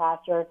I heard a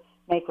pastor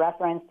make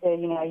reference to,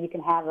 you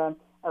can have a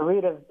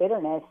root of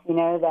bitterness,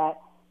 that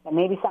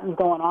maybe something's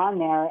going on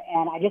there,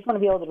 and I just want to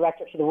be able to direct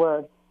her to the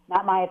Word.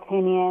 Not my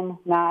opinion,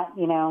 not,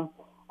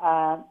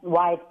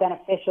 why it's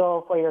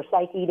beneficial for your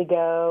psyche to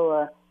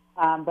go,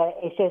 but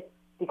it's just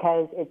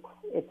because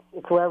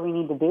it's where we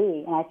need to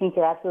be. And I think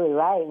you're absolutely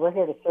right. We're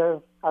here to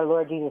serve our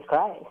Lord Jesus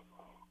Christ.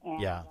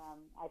 And I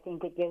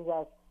think it gives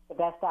us the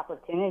best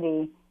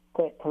opportunity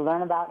to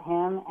learn about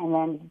him and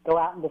then go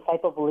out and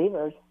disciple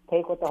believers.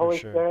 Take what the Holy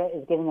Spirit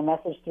is giving the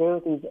message through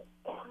with these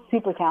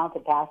super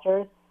talented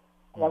pastors,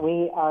 that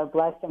we are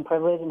blessed and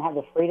privileged and have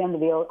the freedom to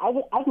be able.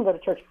 I can go to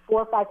church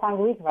 4 or 5 times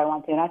a week if I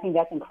want to, and I think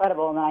that's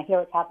incredible. And then I hear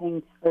what's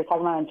happening, we're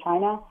talking about in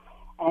China,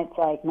 and it's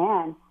like,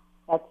 man,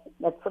 that's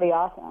pretty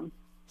awesome.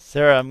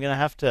 Sarah, I'm going to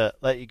have to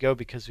let you go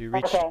because we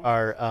reached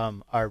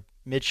our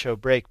mid-show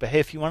break. But hey,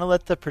 if you want to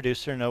let the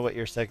producer know what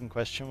your second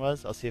question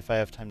was, I'll see if I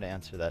have time to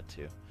answer that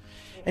too.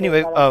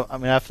 Anyway, I'm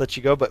going to have to let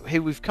you go. But hey,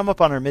 we've come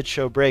up on our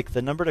mid-show break.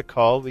 The number to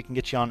call, we can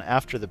get you on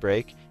after the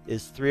break,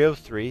 is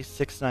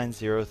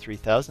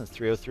 303-690-3000. It's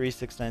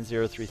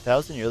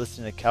 303-690-3000. You're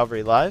listening to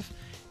Calvary Live,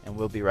 and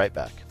we'll be right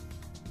back.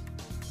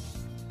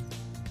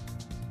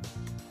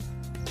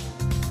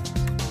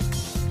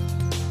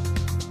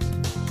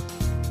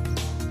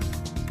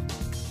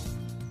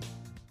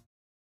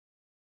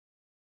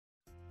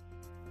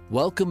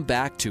 Welcome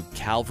back to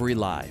Calvary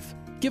Live.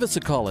 Give us a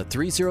call at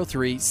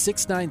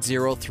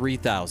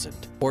 303-690-3000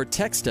 or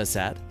text us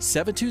at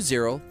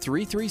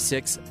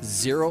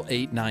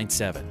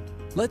 720-336-0897.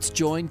 Let's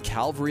join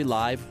Calvary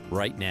Live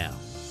right now.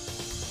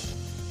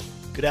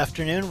 Good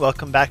afternoon.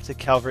 Welcome back to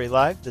Calvary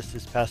Live. This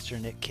is Pastor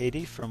Nick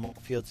Cady from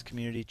Oakfields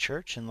Community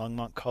Church in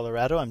Longmont,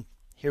 Colorado. I'm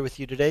here with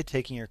you today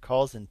taking your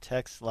calls and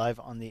texts live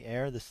on the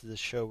air. This is a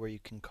show where you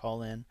can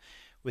call in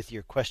with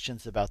your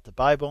questions about the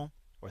Bible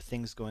or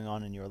things going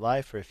on in your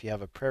life, or if you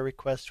have a prayer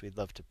request, we'd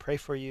love to pray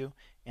for you,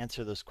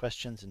 answer those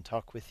questions, and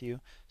talk with you.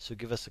 So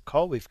give us a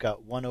call. We've got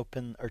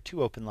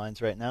two open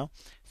lines right now,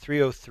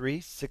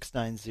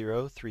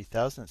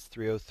 303-690-3000. It's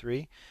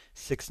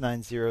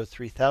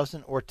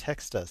 303-690-3000, or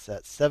text us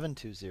at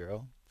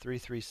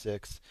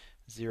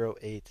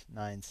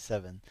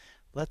 720-336-0897.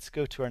 Let's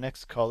go to our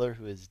next caller,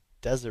 who is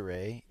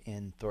Desiree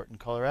in Thornton,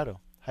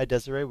 Colorado. Hi,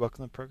 Desiree.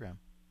 Welcome to the program.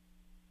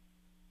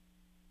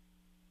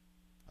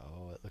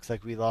 Oh, it looks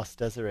like we lost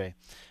Desiree.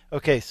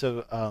 Okay,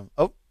 so,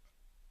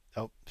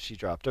 Oh, she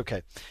dropped.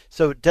 Okay.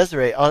 So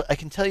Desiree, I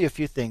can tell you a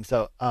few things.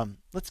 So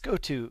let's go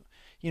to,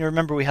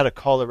 remember we had a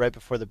caller right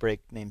before the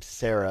break named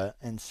Sarah,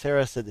 and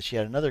Sarah said that she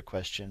had another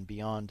question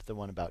beyond the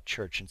one about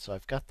church, and so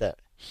I've got that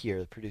here.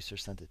 The producer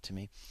sent it to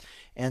me.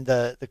 And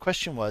the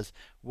question was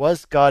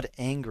God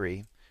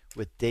angry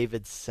with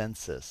David's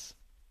census?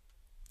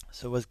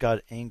 So was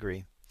God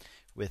angry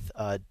with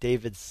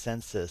David's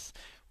census?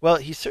 Well,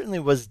 he certainly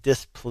was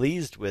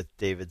displeased with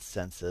David's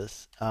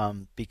census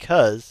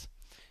because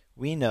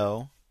we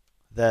know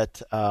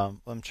that,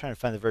 I'm trying to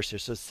find the verse here.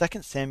 So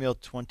 2 Samuel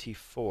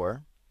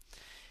 24.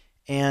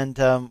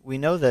 And we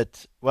know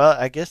that, well,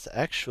 I guess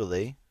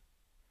actually,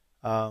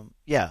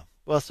 yeah.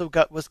 Well, so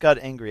was God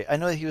angry? I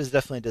know that he was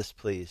definitely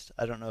displeased.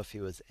 I don't know if he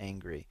was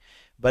angry.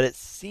 But it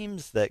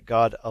seems that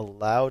God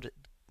allowed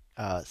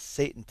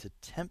Satan to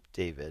tempt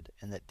David,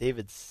 and that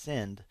David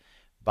sinned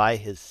by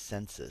his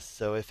census.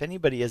 So if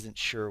anybody isn't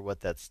sure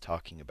what that's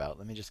talking about,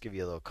 let me just give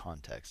you a little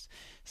context.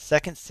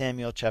 2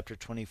 Samuel chapter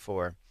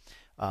 24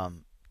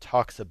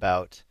 talks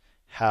about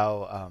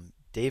how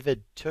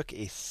David took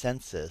a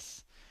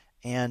census,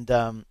 and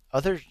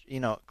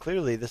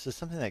clearly this is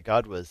something that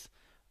God was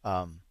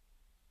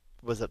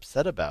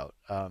upset about.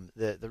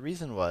 The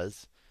reason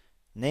was,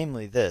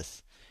 namely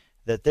this,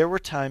 that there were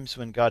times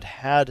when God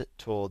had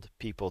told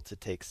people to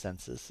take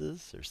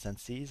censuses or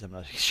censes. I'm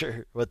not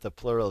sure what the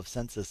plural of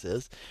census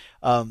is.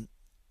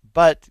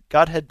 But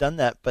God had done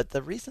that. But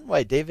the reason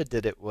why David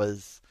did it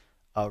was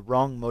a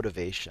wrong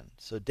motivation.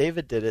 So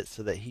David did it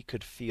so that he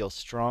could feel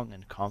strong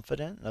and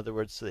confident. In other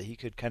words, so that he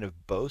could kind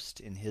of boast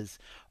in his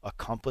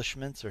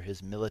accomplishments or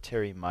his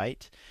military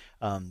might.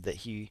 That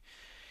he,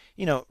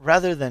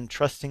 rather than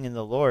trusting in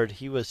the Lord,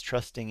 he was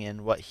trusting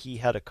in what he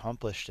had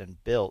accomplished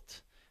and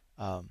built.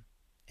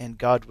 And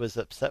God was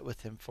upset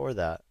with him for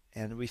that.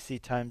 And we see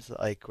times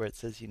like where it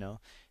says,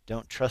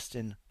 don't trust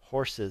in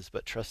horses,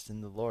 but trust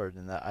in the Lord.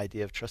 And that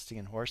idea of trusting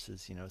in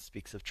horses,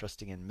 speaks of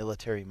trusting in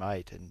military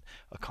might and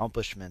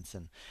accomplishments.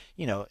 And,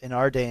 in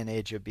our day and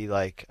age, it'd be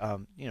like,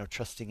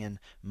 trusting in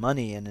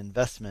money and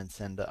investments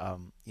and,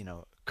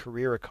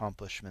 career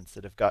accomplishments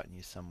that have gotten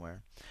you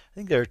somewhere. I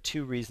think there are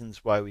two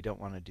reasons why we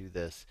don't want to do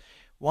this.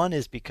 One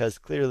is because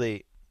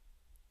clearly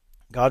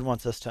God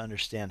wants us to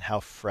understand how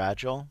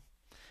fragile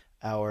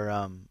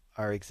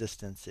our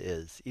existence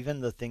is, even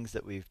the things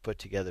that we've put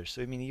together.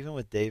 So even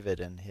with David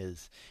and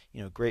his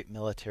great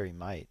military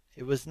might,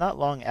 it was not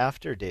long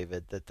after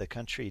David that the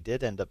country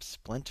did end up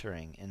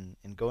splintering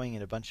and going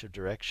in a bunch of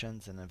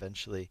directions and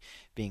eventually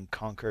being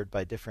conquered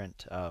by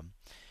different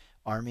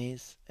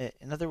armies.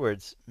 In other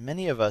words,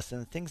 many of us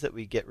and the things that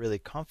we get really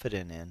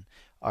confident in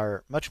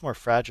are much more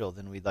fragile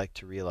than we'd like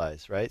to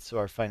realize, right? So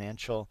our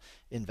financial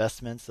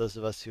investments, those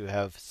of us who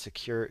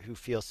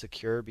feel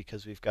secure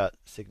because we've got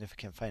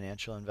significant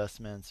financial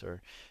investments,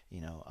 or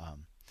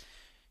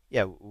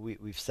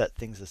we've set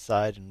things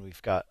aside and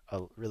we've got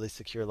a really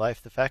secure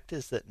life. The fact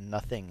is that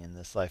nothing in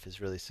this life is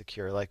really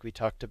secure. Like we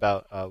talked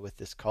about with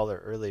this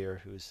caller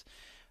earlier, whose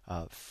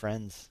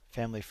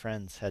family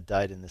friends had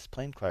died in this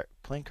plane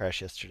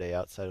crash yesterday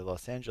outside of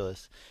Los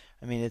Angeles.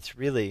 It's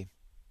really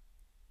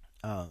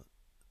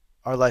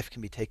our life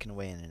can be taken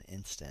away in an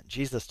instant.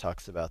 Jesus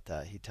talks about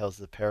that. He tells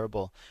the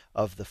parable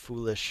of the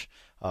foolish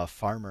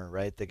farmer,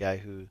 right? The guy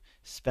who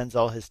spends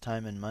all his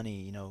time and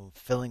money,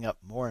 filling up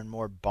more and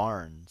more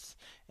barns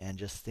and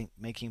just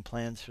making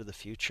plans for the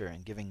future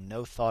and giving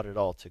no thought at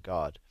all to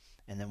God.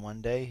 And then one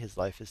day his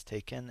life is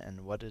taken,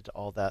 and what did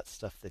all that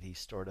stuff that he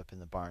stored up in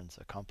the barns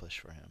accomplish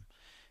for him?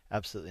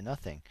 Absolutely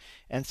nothing.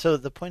 And so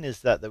the point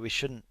is that we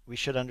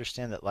should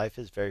understand that life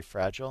is very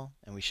fragile,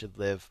 and we should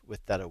live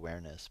with that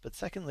awareness. But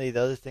secondly,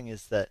 the other thing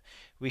is that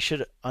we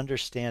should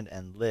understand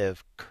and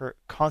live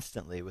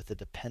constantly with a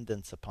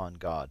dependence upon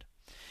God.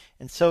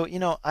 And so,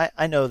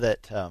 I know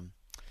that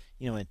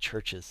in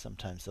churches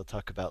sometimes they'll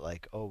talk about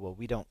like, oh, well,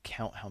 we don't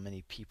count how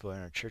many people are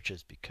in our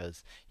churches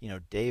because,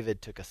 David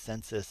took a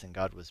census and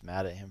God was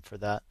mad at him for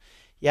that.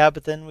 Yeah,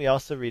 but then we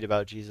also read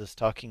about Jesus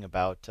talking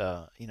about,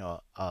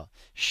 a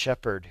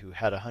shepherd who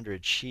had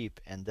 100 sheep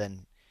and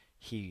then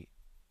he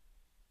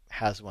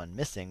has one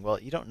missing.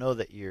 Well, you don't know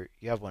that you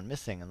have one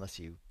missing unless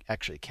you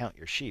actually count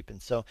your sheep.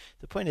 And so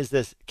the point is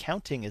this: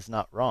 counting is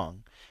not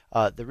wrong.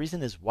 The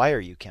reason is, why are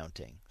you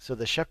counting? So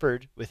the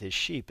shepherd with his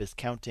sheep is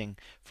counting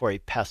for a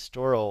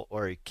pastoral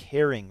or a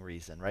caring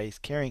reason, right?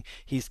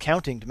 He's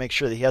counting to make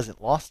sure that he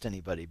hasn't lost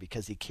anybody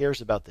because he cares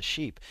about the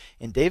sheep.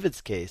 In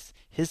David's case,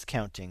 his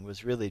counting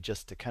was really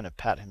just to kind of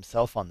pat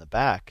himself on the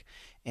back,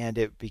 and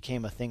it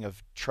became a thing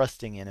of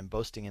trusting in and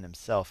boasting in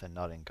himself and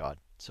not in God.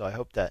 So I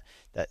hope that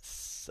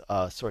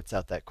sorts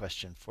out that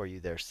question for you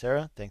there,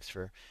 Sarah. Thanks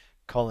for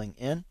calling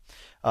in.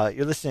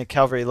 You're listening to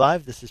Calvary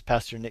Live. This is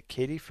Pastor Nick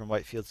Cady from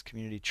Whitefields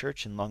Community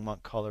Church in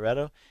Longmont,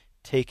 Colorado,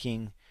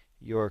 taking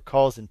your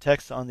calls and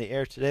texts on the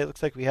air today. It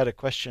looks like we had a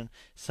question.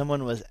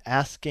 Someone was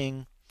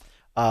asking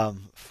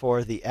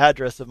for the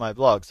address of my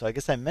blog. So I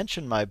guess I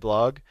mentioned my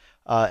blog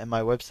and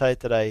my website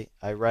that I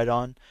write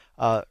on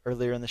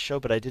earlier in the show,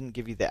 but I didn't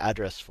give you the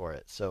address for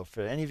it. So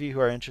for any of you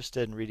who are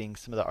interested in reading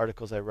some of the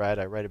articles I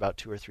write about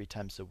 2 or 3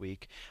 times a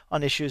week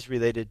on issues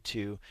related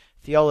to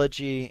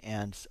theology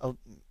and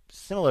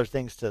similar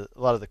things to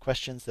a lot of the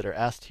questions that are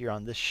asked here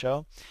on this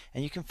show.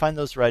 And you can find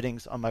those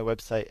writings on my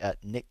website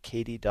at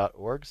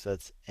nickcady.org. So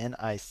that's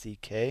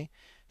nickcady.org.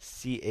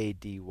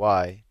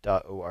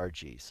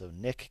 So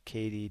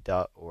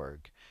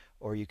nickcady.org.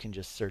 Or you can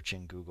just search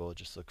in Google,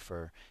 just look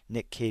for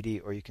Nick Cady,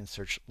 or you can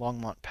search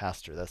Longmont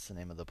Pastor. That's the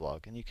name of the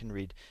blog. And you can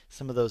read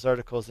some of those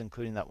articles,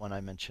 including that one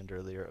I mentioned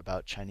earlier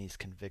about Chinese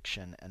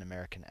conviction and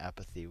American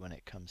apathy when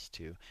it comes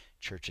to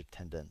church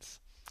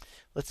attendance.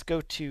 Let's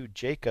go to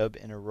Jacob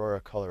in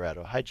Aurora,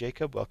 Colorado. Hi,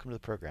 Jacob. Welcome to the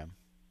program.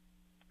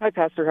 Hi,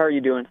 Pastor. How are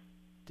you doing?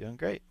 Doing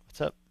great.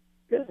 What's up?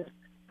 Good.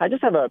 I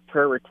just have a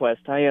prayer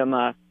request. I am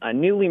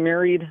newly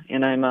married,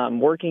 and I'm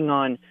working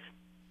on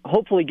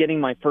hopefully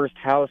getting my first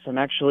house. I'm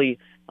actually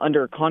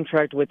under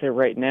contract with it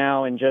right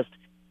now and just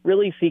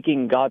really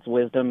seeking God's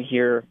wisdom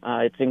here.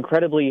 It's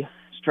incredibly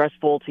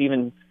stressful to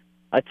even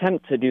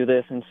attempt to do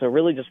this, and so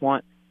really just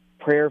want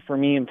prayer for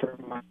me and for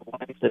my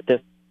wife that this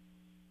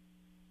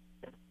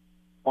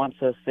wants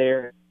us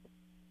there.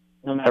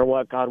 No matter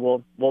what, God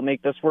will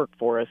make this work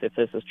for us if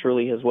this is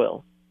truly His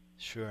will.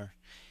 Sure.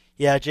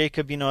 Yeah,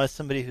 Jacob, as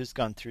somebody who's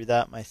gone through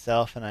that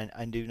myself, and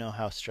I do know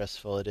how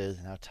stressful it is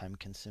and how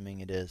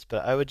time-consuming it is,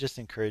 but I would just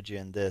encourage you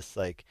in this,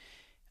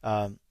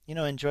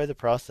 enjoy the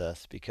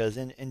process, because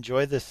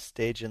enjoy this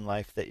stage in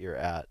life that you're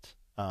at,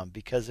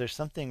 because there's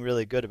something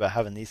really good about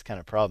having these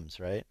kind of problems,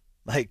 right?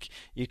 Like,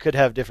 you could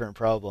have different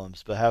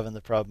problems, but having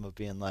the problem of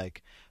being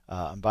like,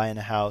 I'm buying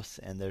a house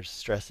and there's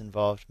stress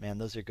involved, man,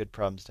 those are good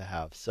problems to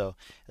have. So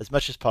as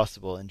much as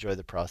possible, enjoy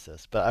the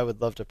process. But I would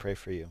love to pray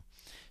for you.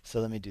 So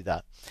let me do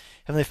that.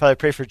 Heavenly Father, I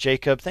pray for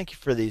Jacob. Thank you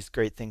for these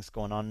great things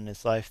going on in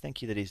his life.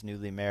 Thank you that he's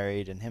newly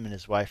married and him and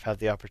his wife have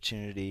the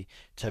opportunity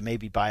to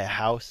maybe buy a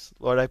house.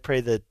 Lord, I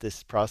pray that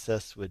this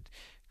process would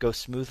go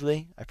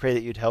smoothly. I pray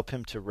that you'd help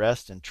him to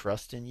rest and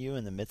trust in you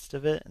in the midst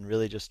of it, and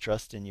really just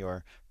trust in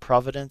your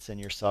providence and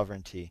your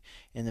sovereignty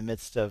in the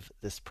midst of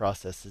this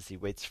process as he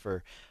waits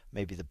for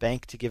maybe the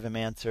bank to give him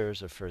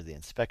answers or for the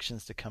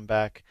inspections to come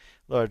back.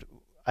 Lord,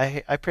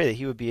 I pray that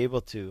he would be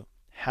able to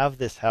have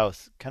this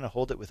house, kind of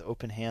hold it with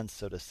open hands,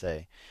 so to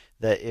say,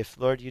 that if,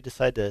 Lord, you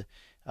decide to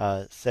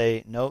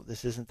say, no,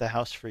 this isn't the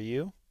house for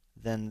you,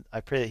 then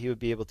I pray that he would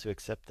be able to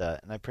accept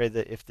that. And I pray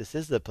that if this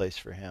is the place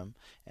for him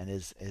and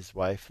his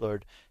wife,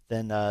 Lord,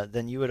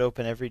 then you would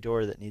open every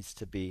door that needs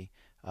to be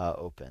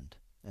opened.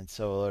 And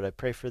so, Lord, I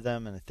pray for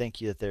them, and I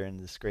thank you that they're in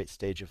this great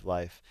stage of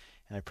life.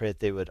 And I pray that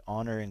they would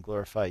honor and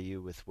glorify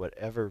you with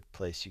whatever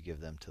place you give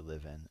them to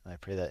live in. And I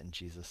pray that in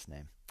Jesus'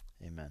 name.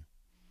 Amen.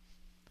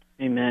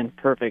 Amen.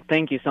 Perfect.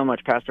 Thank you so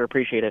much, Pastor.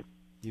 Appreciate it.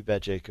 You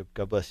bet, Jacob.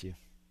 God bless you.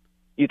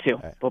 You too.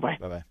 Right. Bye-bye.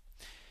 Bye-bye.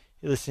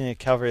 You're listening to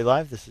Calvary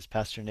Live. This is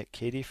Pastor Nick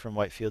Cady from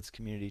Whitefields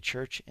Community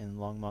Church in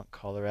Longmont,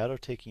 Colorado,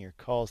 taking your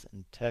calls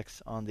and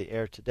texts on the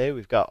air today.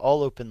 We've got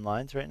all open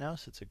lines right now,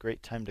 so it's a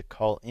great time to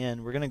call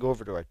in. We're going to go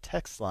over to our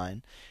text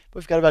line, but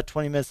we've got about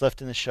 20 minutes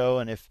left in the show,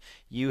 and if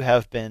you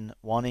have been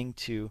wanting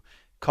to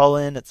call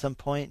in at some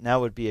point, now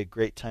would be a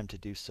great time to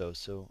do so.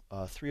 So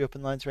 3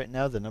 open lines right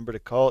now. The number to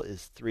call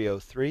is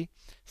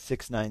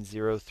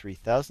 303-690-3000.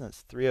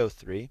 That's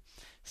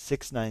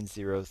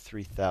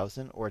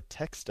 303-690-3000, or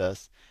text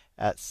us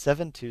at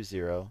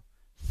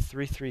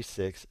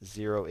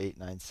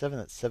 720-336-0897.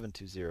 That's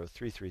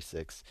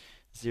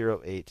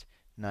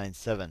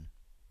 720-336-0897.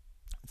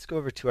 Let's go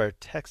over to our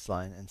text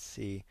line and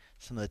see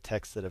some of the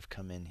texts that have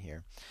come in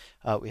here.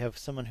 We have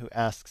someone who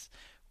asks,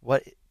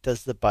 what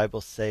does the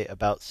Bible say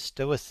about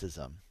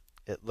Stoicism?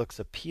 It looks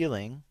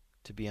appealing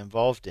to be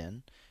involved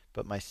in,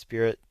 but my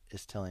spirit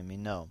is telling me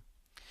no.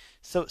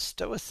 So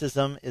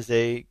Stoicism is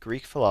a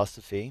Greek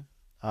philosophy.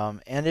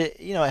 And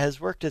it has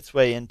worked its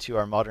way into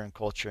our modern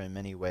culture in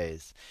many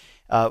ways.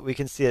 We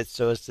can see that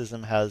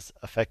Stoicism has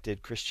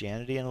affected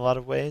Christianity in a lot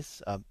of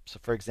ways. So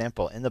for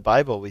example, in the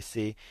Bible, we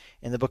see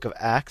in the book of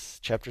Acts,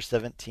 chapter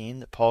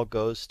 17, that Paul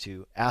goes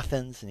to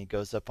Athens, and he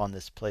goes up on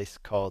this place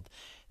called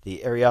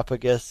the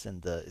Areopagus,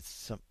 and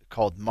it's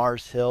called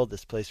Mars Hill,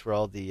 this place where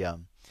all the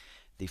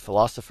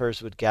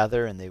philosophers would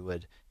gather and they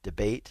would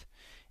debate.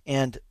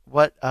 And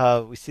what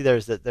we see there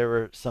is that there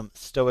were some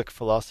Stoic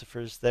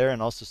philosophers there and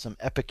also some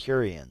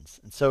Epicureans.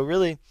 And so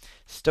really,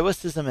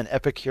 Stoicism and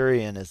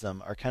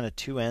Epicureanism are kind of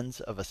two ends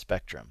of a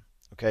spectrum.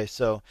 Okay,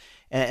 so,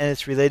 and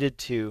it's related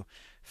to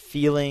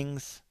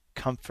feelings,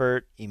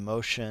 comfort,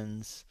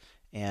 emotions,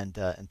 and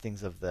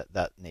things of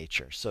that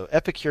nature. So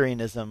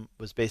Epicureanism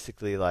was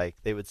basically like,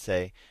 they would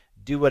say,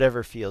 do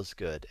whatever feels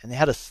good. And they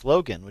had a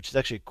slogan, which is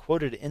actually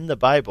quoted in the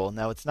Bible.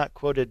 Now, it's not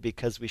quoted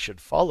because we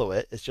should follow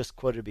it. It's just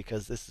quoted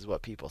because this is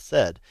what people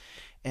said.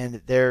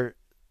 And their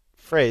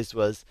phrase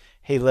was,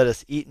 hey, let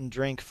us eat and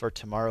drink, for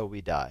tomorrow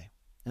we die.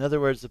 In other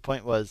words, the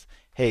point was,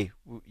 hey,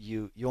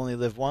 you only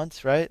live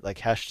once, right? Like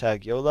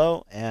hashtag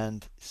YOLO.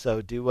 And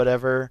so do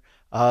whatever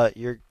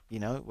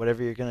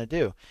whatever you're going to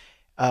do.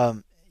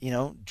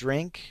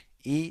 drink,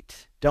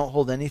 eat, don't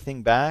hold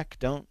anything back.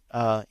 Don't,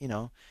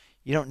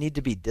 you don't need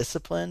to be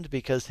disciplined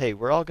because, hey,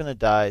 we're all going to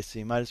die, so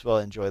you might as well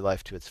enjoy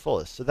life to its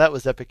fullest. So that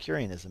was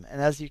Epicureanism.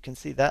 And as you can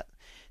see,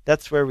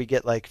 that's where we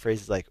get like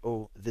phrases like,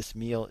 oh, this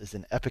meal is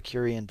an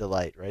Epicurean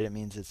delight, right? It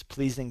means it's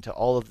pleasing to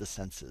all of the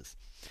senses.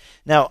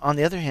 Now, on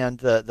the other hand,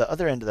 the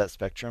other end of that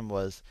spectrum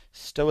was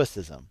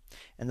Stoicism.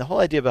 And the whole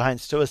idea behind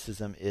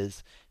Stoicism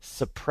is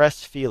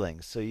suppress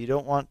feelings. So you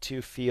don't want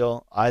to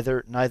feel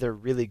neither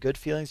really good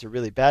feelings or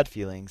really bad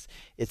feelings.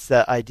 It's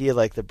that idea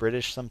like the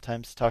British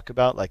sometimes talk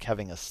about, like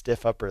having a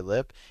stiff upper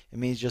lip. It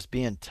means just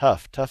being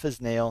tough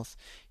as nails.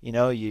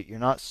 You're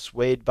not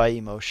swayed by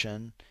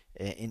emotion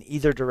in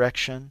either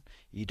direction.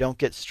 You don't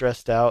get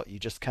stressed out. You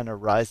just kind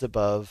of rise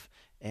above,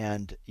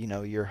 and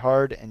you're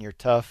hard and you're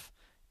tough,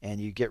 and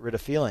you get rid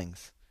of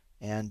feelings.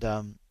 And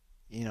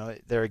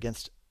they're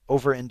against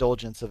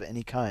overindulgence of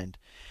any kind.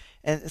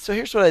 And so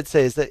here's what I'd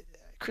say is that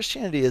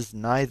Christianity is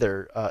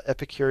neither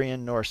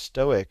Epicurean nor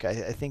Stoic.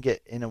 I think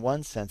in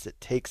one sense it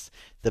takes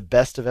the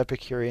best of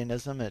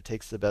Epicureanism and it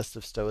takes the best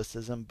of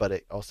Stoicism, but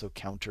it also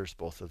counters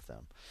both of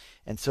them.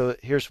 And so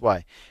here's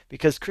why.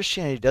 Because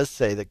Christianity does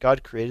say that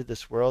God created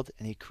this world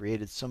and he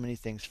created so many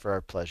things for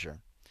our pleasure.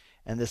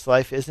 And this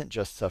life isn't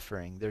just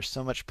suffering. There's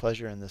so much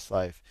pleasure in this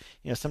life.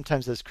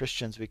 Sometimes as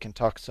Christians we can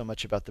talk so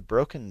much about the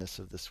brokenness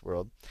of this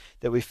world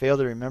that we fail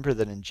to remember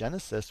that in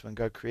Genesis, when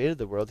God created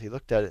the world, he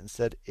looked at it and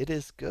said, it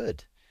is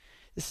good.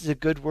 This is a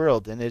good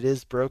world, and it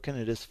is broken,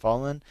 it is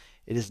fallen,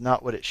 it is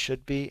not what it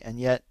should be, and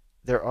yet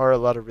there are a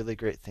lot of really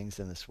great things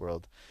in this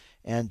world.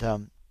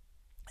 And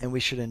we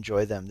should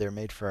enjoy them. They're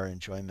made for our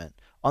enjoyment.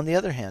 On the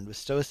other hand, with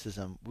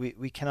Stoicism,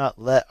 we cannot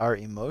let our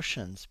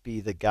emotions be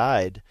the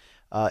guide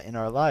in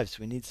our lives.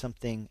 We need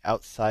something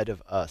outside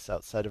of us,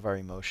 outside of our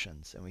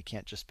emotions, and we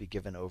can't just be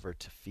given over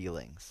to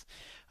feelings.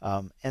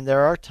 And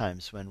there are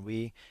times when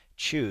we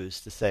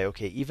choose to say,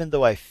 okay, even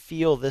though I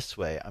feel this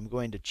way, I'm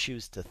going to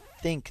choose to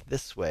think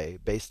this way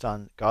based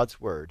on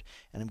God's word,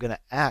 and I'm going to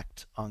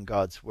act on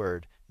God's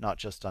word, not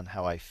just on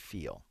how I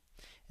feel.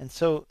 And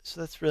so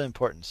that's really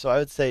important. So I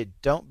would say,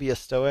 don't be a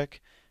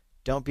Stoic,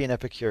 don't be an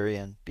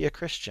Epicurean, be a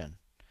Christian,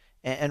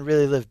 and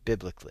really live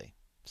biblically.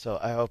 So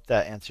I hope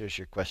that answers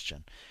your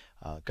question.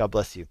 God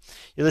bless you.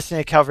 You're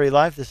listening to Calvary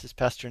Live. This is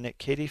Pastor Nick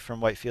Cady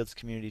from Whitefields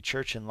Community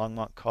Church in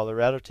Longmont,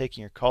 Colorado,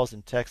 taking your calls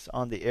and texts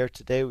on the air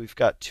today. We've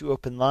got 2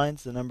 open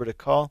lines. The number to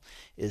call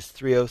is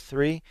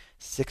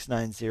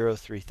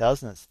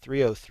 303-690-3000. That's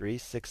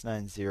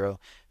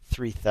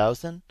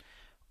 303-690-3000.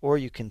 Or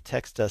you can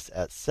text us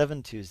at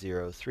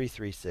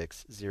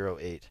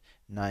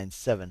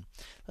 720-336-0897.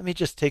 Let me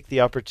just take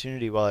the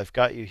opportunity while I've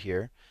got you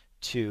here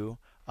to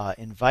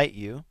invite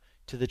you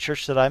to the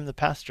church that I'm the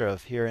pastor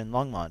of here in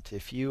Longmont.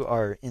 If you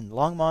are in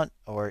Longmont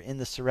or in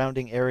the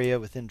surrounding area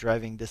within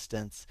driving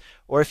distance,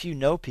 or if you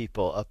know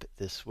people up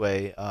this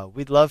way,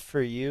 we'd love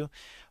for you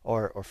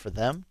or for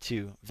them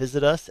to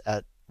visit us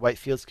at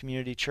Whitefields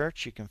Community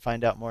Church. You can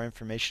find out more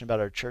information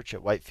about our church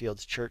at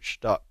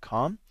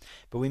whitefieldschurch.com.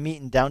 But we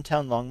meet in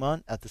downtown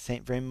Longmont at the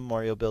St. Vrain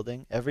Memorial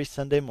Building every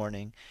Sunday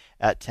morning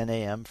at 10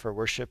 a.m. for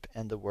worship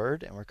and the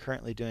Word. And we're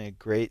currently doing a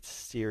great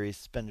series.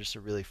 It's been just a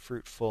really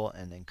fruitful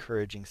and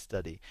encouraging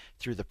study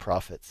through the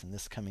prophets. And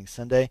this coming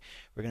Sunday,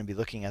 we're going to be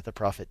looking at the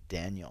prophet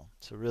Daniel.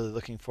 So really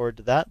looking forward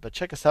to that. But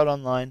check us out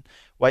online,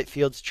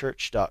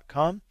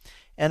 whitefieldschurch.com.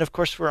 And of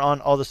course, we're on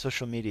all the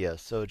social media.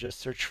 So just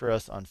search for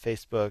us on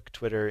Facebook,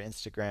 Twitter,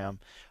 Instagram,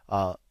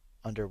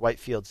 under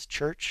Whitefields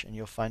Church, and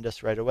you'll find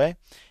us right away.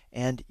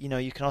 And,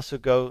 you can also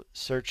go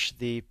search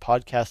the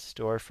podcast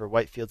store for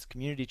Whitefields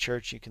Community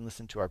Church. You can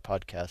listen to our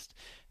podcast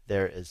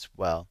there as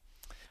well.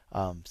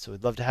 So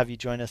we'd love to have you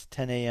join us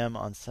 10 a.m.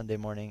 on Sunday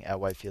morning at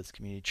Whitefields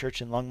Community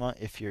Church in Longmont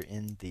if you're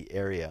in the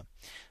area.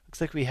 Looks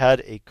like we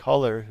had a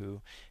caller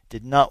who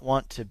did not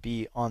want to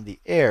be on the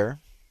air,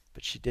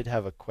 but she did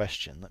have a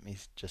question. Let me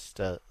just,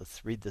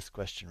 let's read this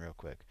question real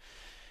quick.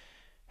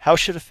 How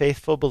should a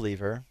faithful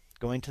believer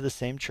going to the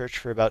same church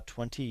for about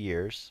 20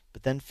 years,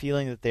 but then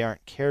feeling that they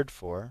aren't cared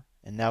for,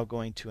 and now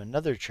going to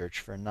another church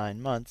for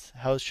 9 months,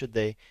 how should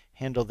they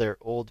handle their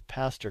old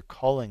pastor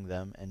calling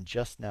them and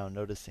just now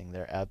noticing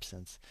their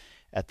absence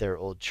at their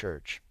old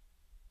church?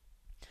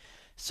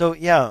 So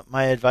yeah,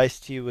 my advice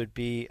to you would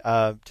be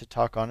to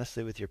talk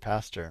honestly with your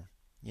pastor.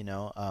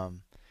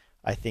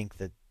 I think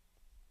that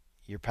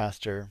your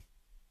pastor,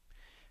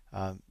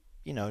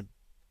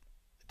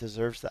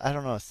 deserves that. I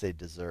don't know if say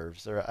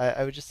deserves, or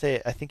I would just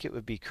say I think it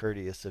would be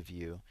courteous of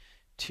you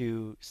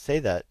to say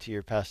that to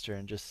your pastor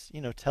and just,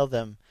 tell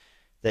them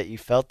that you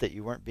felt that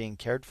you weren't being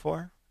cared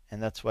for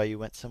and that's why you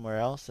went somewhere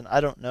else. And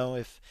I don't know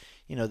if,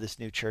 this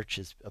new church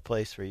is a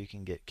place where you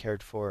can get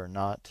cared for or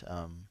not.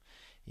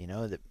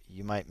 That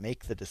you might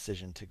make the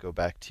decision to go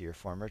back to your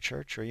former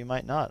church or you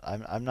might not.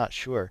 I'm not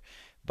sure.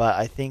 But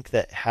I think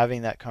that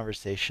having that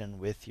conversation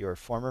with your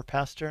former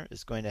pastor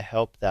is going to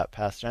help that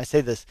pastor. And I say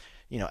this,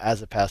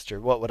 as a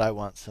pastor, what would I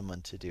want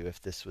someone to do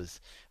if this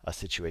was a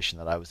situation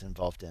that I was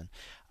involved in?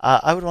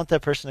 I would want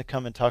that person to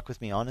come and talk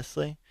with me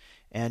honestly.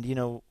 And,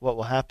 what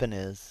will happen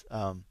is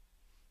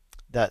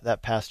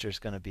that pastor is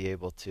going to be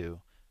able to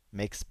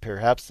makes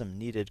perhaps some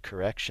needed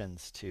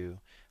corrections to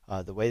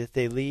the way that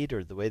they lead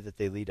or the way that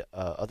they lead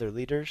other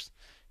leaders,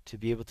 to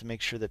be able to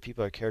make sure that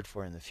people are cared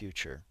for in the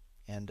future.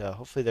 And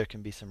hopefully there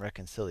can be some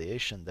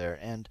reconciliation there,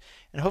 and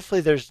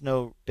hopefully there's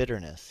no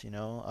bitterness.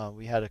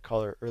 We had a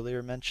caller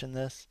earlier mention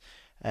this,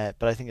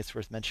 but I think it's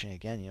worth mentioning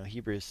again.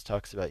 Hebrews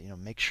talks about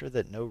make sure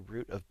that no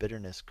root of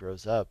bitterness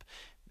grows up,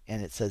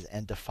 and it says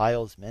and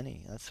defiles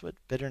many. That's what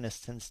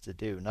bitterness tends to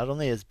do. Not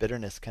only is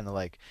bitterness kind of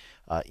like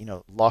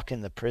lock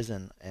in the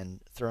prison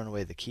and throwing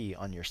away the key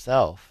on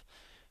yourself,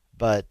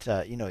 but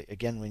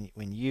again,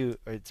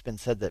 or it's been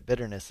said that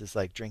bitterness is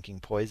like drinking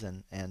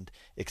poison and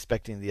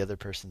expecting the other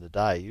person to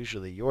die.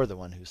 Usually, you're the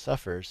one who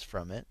suffers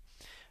from it.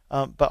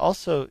 But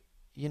also,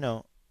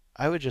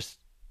 I would just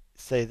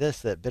say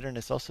this: that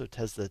bitterness also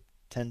has the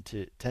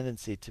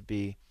tendency to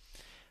be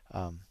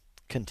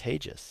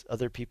contagious.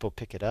 Other people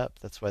pick it up.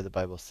 That's why the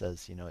Bible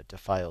says, it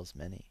defiles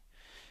many.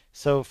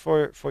 So,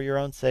 for your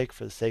own sake,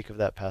 for the sake of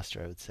that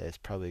pastor, I would say it's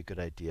probably a good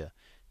idea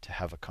to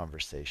have a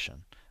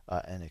conversation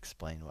and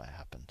explain what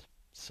happened.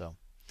 So,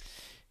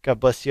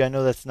 God bless you. I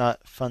know that's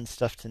not fun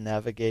stuff to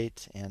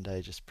navigate, and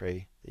I just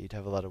pray that you'd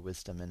have a lot of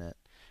wisdom in it.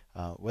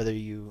 Whether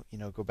you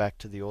go back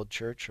to the old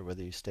church or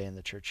whether you stay in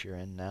the church you're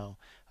in now,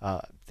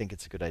 I think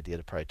it's a good idea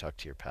to probably talk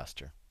to your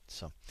pastor.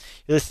 So,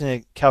 you're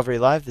listening to Calvary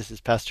Live. This is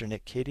Pastor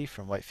Nick Cady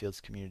from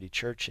Whitefields Community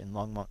Church in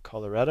Longmont,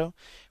 Colorado.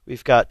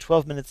 We've got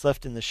 12 minutes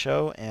left in the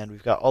show, and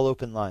we've got all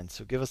open lines.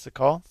 So give us a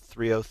call,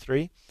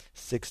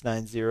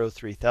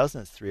 303-690-3000.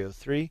 That's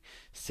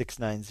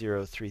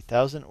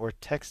 303-690-3000, or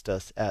text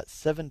us at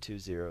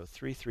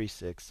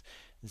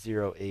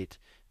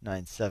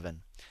 720-336-0897.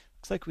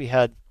 Looks like we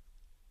had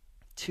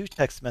 2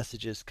 text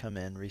messages come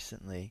in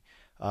recently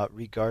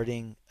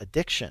regarding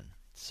addiction.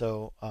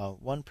 So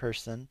one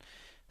person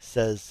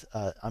says,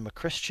 I'm a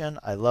Christian.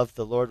 I love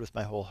the Lord with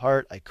my whole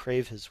heart. I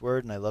crave his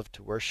word and I love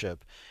to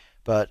worship,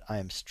 but I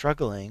am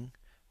struggling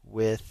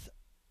with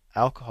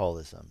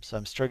alcoholism. So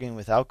I'm struggling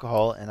with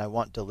alcohol and I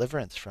want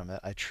deliverance from it.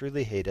 I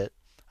truly hate it.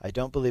 I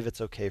don't believe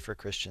it's okay for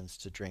Christians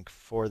to drink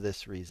for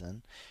this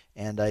reason,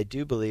 and I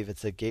do believe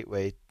it's a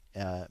gateway,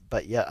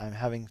 but yet I'm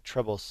having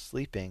trouble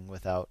sleeping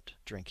without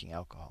drinking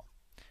alcohol.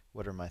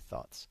 What are my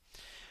thoughts?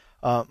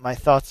 My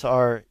thoughts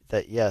are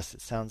that, yes,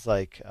 it sounds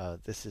like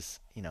this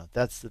is,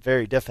 that's the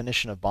very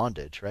definition of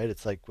bondage, right?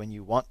 It's like when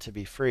you want to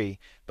be free,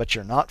 but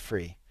you're not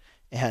free,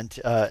 and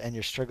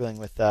you're struggling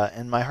with that.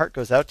 And my heart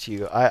goes out to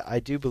you. I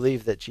do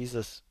believe that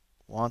Jesus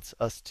wants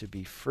us to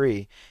be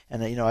free.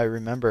 And, I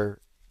remember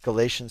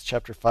Galatians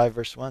chapter 5,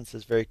 verse 1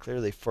 says very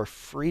clearly, for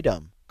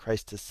freedom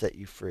Christ has set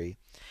you free.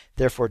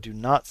 Therefore do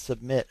not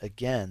submit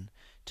again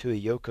to a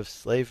yoke of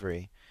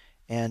slavery.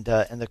 And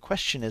the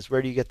question is,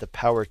 where do you get the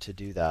power to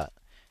do that?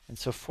 And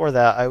so for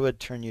that, I would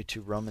turn you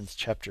to Romans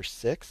chapter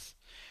 6,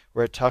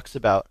 where it talks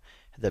about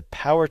the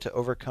power to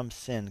overcome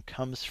sin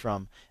comes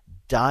from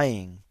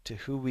dying to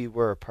who we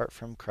were apart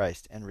from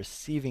Christ and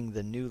receiving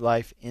the new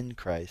life in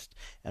Christ.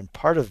 And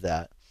part of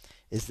that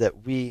is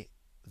that we,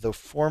 though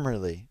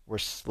formerly were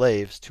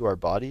slaves to our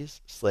bodies,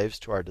 slaves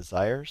to our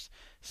desires,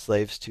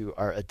 slaves to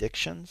our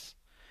addictions,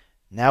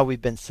 now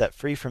we've been set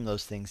free from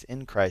those things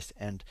in Christ,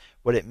 and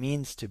what it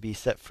means to be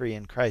set free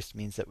in Christ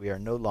means that we are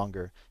no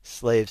longer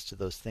slaves to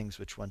those things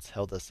which once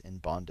held us in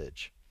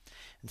bondage.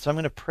 And so I'm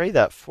going to pray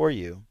that for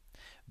you,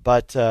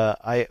 but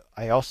I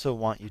also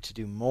want you to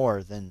do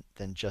more than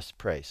just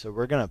pray. So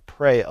we're going to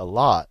pray a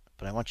lot,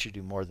 but I want you to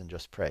do more than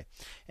just pray.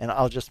 And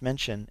I'll just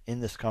mention in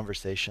this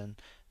conversation,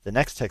 the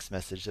next text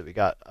message that we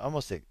got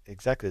almost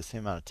exactly the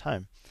same amount of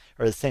time,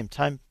 or the same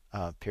time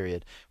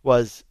period,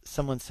 was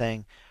someone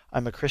saying,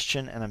 I'm a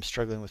Christian and I'm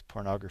struggling with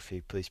pornography.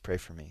 Please pray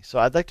for me. So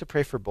I'd like to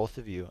pray for both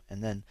of you.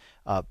 And then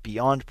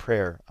beyond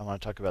prayer, I want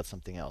to talk about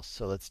something else.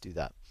 So let's do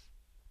that.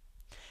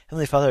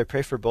 Heavenly Father, I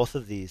pray for both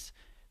of these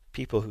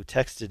people who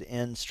texted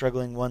in,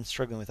 one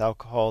struggling with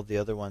alcohol, the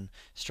other one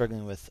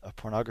struggling with a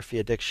pornography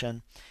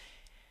addiction.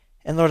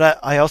 And Lord,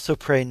 I also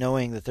pray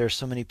knowing that there are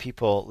so many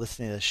people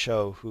listening to this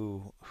show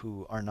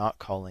who are not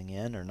calling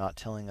in or not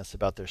telling us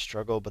about their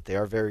struggle, but they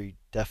are very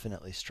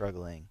definitely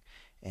struggling.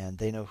 And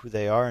they know who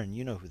they are, and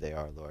you know who they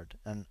are, Lord.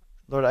 And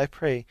Lord, I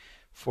pray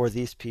for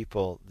these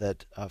people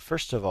that,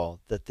 first of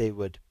all, that they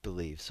would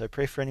believe. So I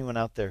pray for anyone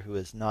out there who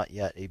is not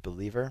yet a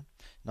believer,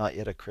 not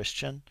yet a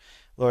Christian,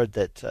 Lord,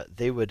 that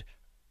they would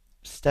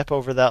step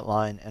over that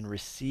line and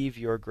receive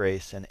your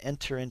grace and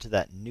enter into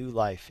that new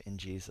life in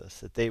Jesus,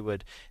 that they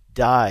would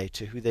die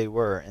to who they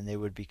were and they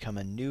would become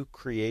a new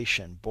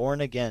creation, born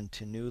again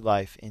to new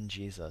life in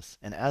Jesus.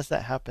 And as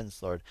that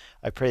happens, Lord,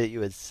 I pray that you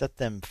would set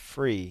them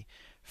free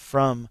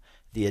from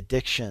the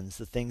addictions,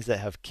 the things that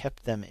have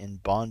kept them in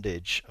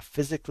bondage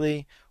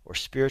physically or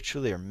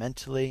spiritually or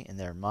mentally in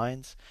their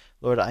minds.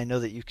 Lord, I know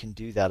that you can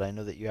do that. I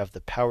know that you have the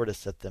power to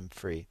set them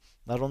free,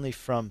 not only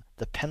from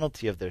the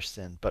penalty of their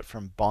sin, but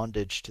from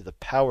bondage to the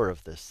power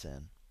of this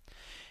sin.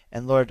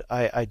 And Lord,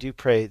 I do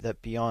pray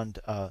that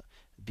beyond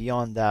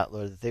that,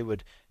 Lord, that they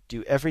would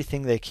do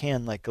everything they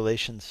can, like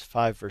Galatians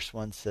 5 verse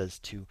 1 says,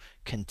 to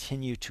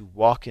continue to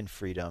walk in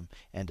freedom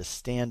and to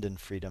stand in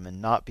freedom and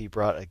not be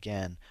brought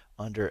again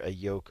under a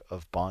yoke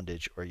of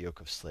bondage or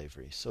yoke of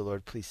slavery. So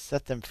Lord, please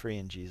set them free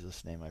in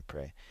Jesus' name, I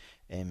pray.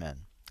 Amen.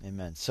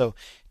 Amen. So,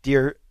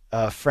 dear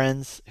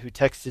friends who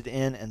texted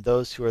in and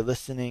those who are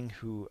listening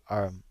who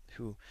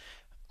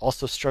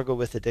also struggle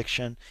with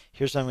addiction,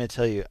 here's what I'm going to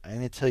tell you. I'm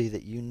going to tell you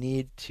that you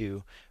need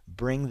to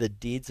bring the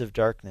deeds of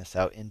darkness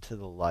out into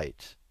the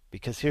light.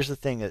 Because here's the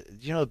thing,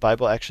 the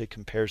Bible actually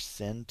compares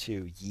sin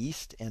to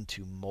yeast and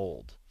to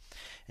mold.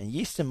 And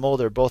yeast and mold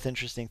are both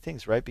interesting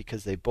things, right?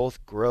 Because they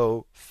both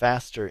grow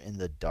faster in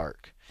the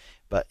dark.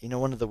 But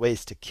one of the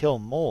ways to kill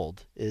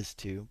mold is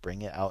to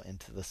bring it out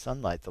into the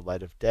sunlight, the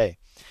light of day.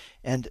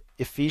 And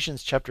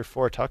Ephesians chapter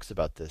 4 talks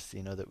about this,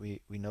 that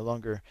we no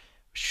longer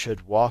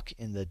should walk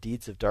in the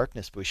deeds of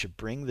darkness, but we should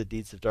bring the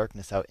deeds of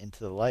darkness out into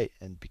the light,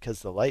 and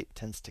because the light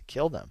tends to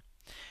kill them.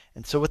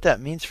 And so what that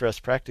means for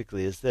us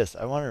practically is this.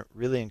 I want to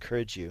really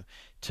encourage you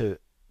to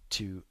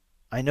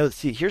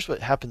here's what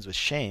happens with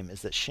shame,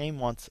 is that shame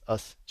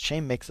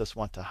makes us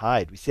want to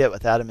hide. We see that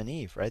with Adam and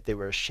Eve, right? They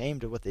were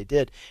ashamed of what they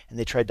did, and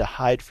they tried to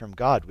hide from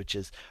God, which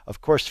is,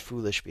 of course,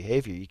 foolish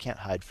behavior. You can't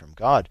hide from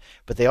God.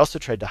 But they also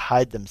tried to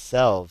hide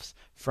themselves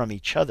from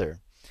each other.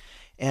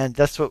 And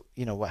that's what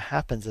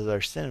happens is our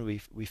sin,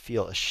 we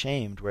feel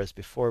ashamed, whereas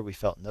before we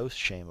felt no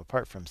shame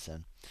apart from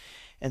sin.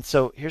 And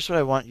so here's what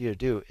I want you to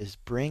do is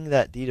bring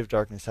that deed of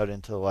darkness out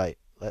into the light.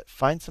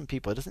 Find some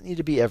people. It doesn't need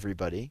to be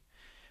everybody,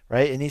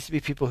 right? It needs to be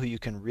people who you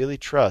can really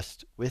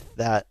trust with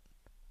that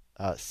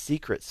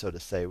secret, so to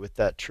say, with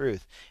that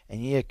truth.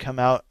 And you need to come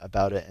out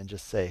about it and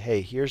just say,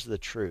 hey, here's the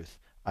truth.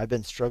 I've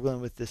been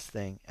struggling with this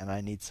thing and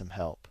I need some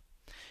help.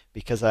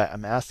 Because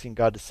I'm asking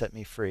God to set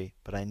me free,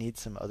 but I need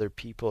some other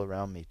people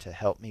around me to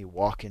help me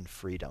walk in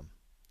freedom.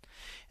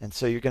 And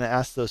so you're going to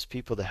ask those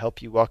people to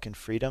help you walk in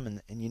freedom.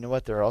 And you know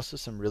what? There are also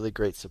some really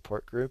great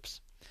support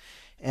groups.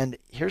 And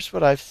here's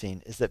what I've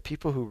seen is that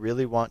people who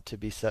really want to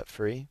be set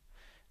free,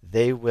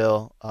 they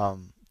will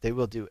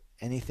do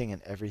anything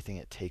and everything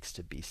it takes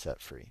to be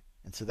set free.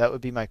 And so that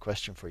would be my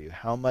question for you.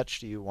 How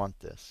much do you want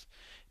this?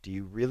 Do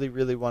you really,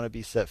 really want to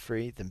be set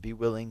free? Then be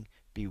willing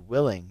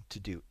to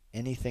do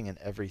anything and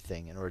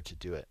everything in order to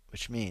do it,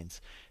 which means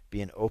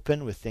being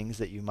open with things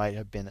that you might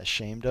have been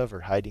ashamed of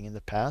or hiding in the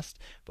past,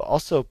 but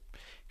also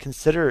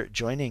consider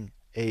joining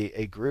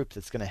a group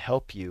that's going to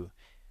help you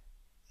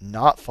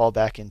not fall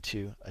back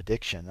into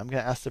addiction. I'm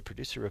going to ask the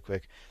producer real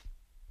quick,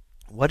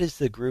 what is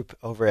the group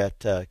over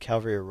at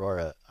Calvary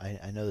Aurora?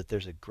 I know that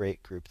there's a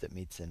great group that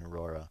meets in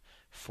Aurora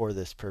for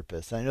this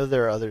purpose. I know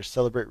there are others.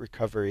 Celebrate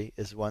Recovery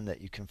is one that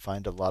you can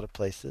find a lot of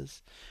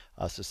places.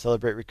 So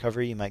Celebrate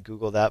Recovery, you might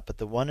Google that. But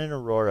the one in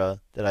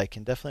Aurora that I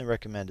can definitely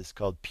recommend is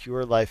called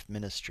Pure Life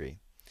Ministry.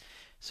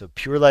 So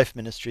Pure Life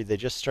Ministry, they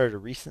just started a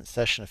recent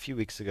session a few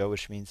weeks ago,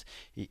 which means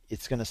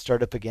it's going to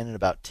start up again in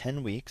about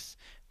 10 weeks.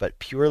 But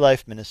Pure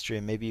Life Ministry,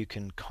 and maybe you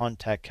can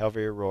contact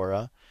Calvary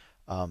Aurora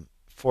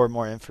for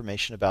more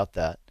information about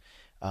that.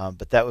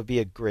 But that would be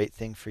a great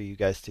thing for you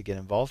guys to get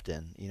involved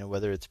in.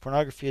 Whether it's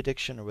pornography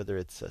addiction or whether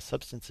it's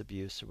substance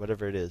abuse or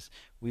whatever it is,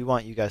 we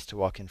want you guys to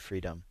walk in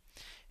freedom.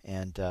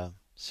 And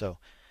so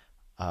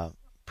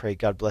pray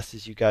God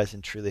blesses you guys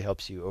and truly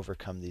helps you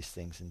overcome these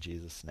things in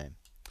Jesus' name.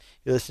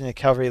 You're listening to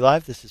Calvary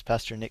Live. This is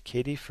Pastor Nick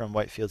Cady from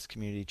Whitefields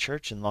Community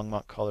Church in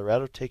Longmont,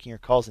 Colorado, taking your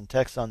calls and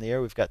texts on the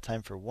air. We've got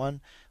time for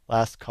one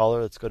last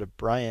caller. Let's go to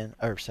Brandon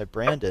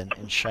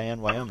in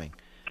Cheyenne, Wyoming.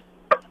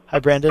 Hi,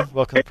 Brandon.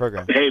 Welcome to the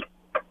program. Hey,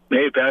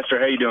 Pastor.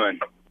 How you doing?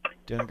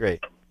 Doing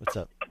great. What's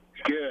up?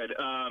 Good.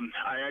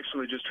 I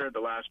actually just heard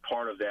the last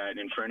part of that,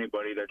 and for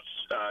anybody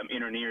that's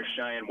in or near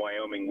Cheyenne,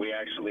 Wyoming, we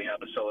actually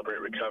have a Celebrate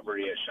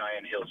Recovery at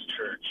Cheyenne Hills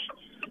Church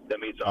that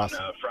meets on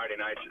Friday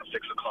nights at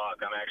 6 o'clock.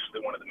 I'm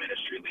actually one of the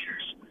ministry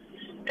leaders.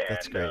 And,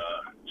 that's great.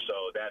 So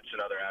that's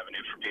another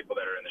avenue for people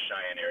that are in the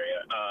Cheyenne area.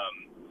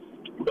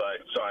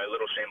 But sorry, a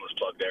little shameless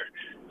plug there.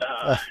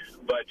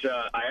 But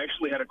I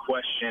actually had a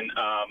question.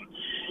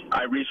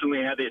 I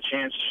recently had the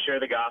chance to share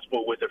the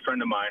gospel with a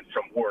friend of mine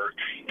from work,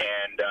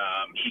 and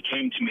he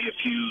came to me a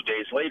few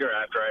days later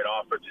after I'd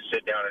offered to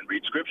sit down and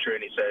read scripture,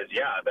 and he says,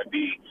 "Yeah,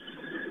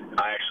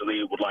 I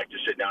actually would like to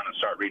sit down and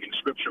start reading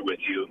scripture with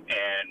you."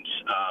 And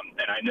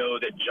I know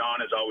that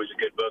John is always a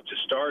good book to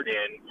start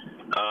in,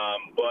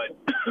 but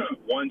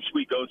once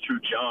we go through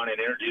John and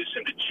introduce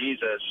him to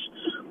Jesus,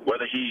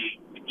 whether he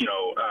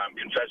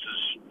confesses,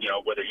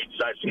 whether he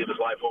decides to give his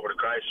life over to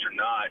Christ or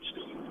not,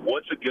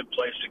 what's a good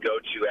place to go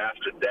to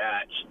after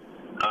that,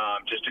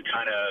 just to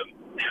kind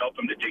of help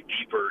him to dig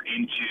deeper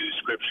into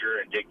Scripture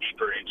and dig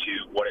deeper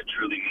into what it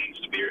truly means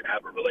to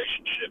have a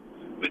relationship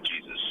with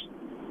Jesus?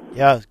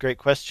 Yeah, great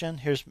question.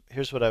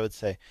 Here's what I would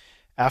say.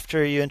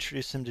 After you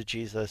introduce him to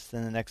Jesus,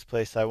 then the next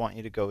place I want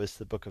you to go is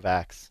the book of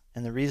Acts.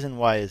 And the reason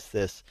why is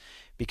this,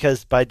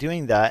 because by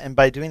doing that,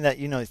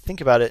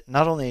 think about it,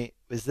 not only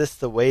is this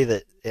the way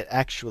that it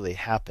actually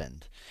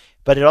happened,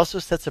 but it also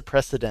sets a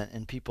precedent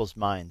in people's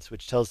minds,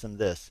 which tells them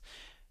this.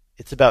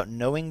 It's about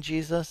knowing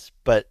Jesus,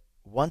 but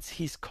once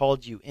he's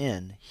called you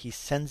in, he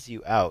sends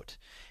you out.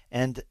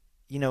 And,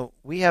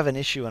 we have an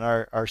issue in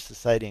our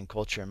society and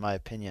culture, in my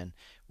opinion.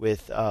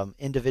 with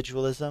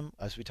individualism,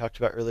 as we talked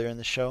about earlier in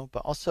the show,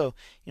 but also,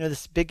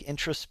 this big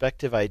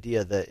introspective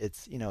idea that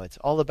it's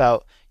all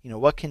about,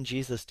 what can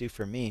Jesus do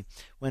for me?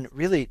 When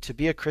really, to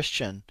be a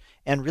Christian,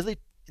 and really,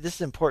 this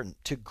is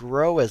important, to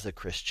grow as a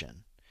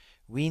Christian,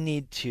 we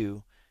need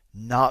to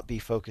not be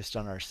focused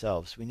on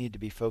ourselves. We need to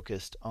be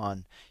focused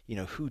on,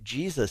 who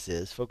Jesus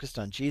is, focused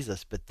on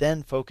Jesus, but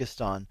then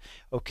focused on,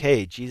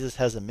 okay, Jesus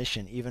has a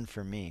mission even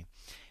for me.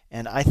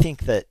 And I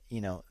think that,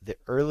 the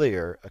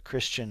earlier a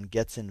Christian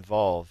gets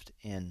involved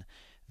in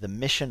the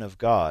mission of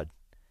God,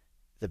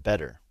 the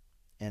better.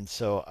 And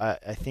so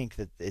I think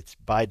that it's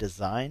by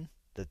design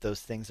that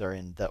those things are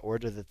in the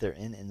order that they're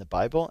in the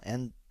Bible,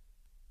 and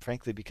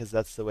frankly, because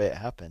that's the way it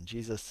happened.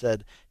 Jesus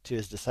said to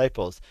his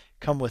disciples,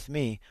 "Come with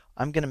me,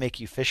 I'm going to make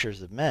you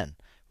fishers of men."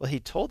 Well,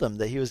 he told them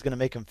that he was going to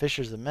make them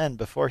fishers of men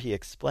before he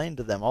explained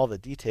to them all the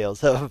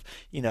details of,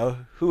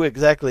 who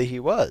exactly he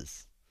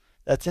was.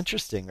 That's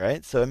interesting,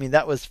 right? So,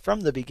 that was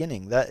from the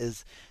beginning.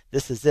 This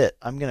is it.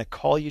 I'm going to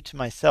call you to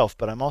myself,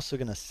 but I'm also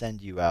going to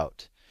send you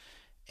out.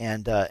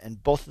 And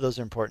both of those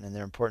are important, and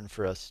they're important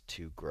for us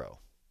to grow.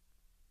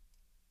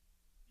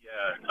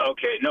 Yeah,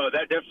 okay. No,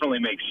 that definitely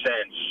makes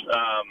sense.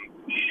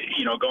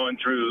 Going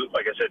through,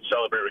 like I said,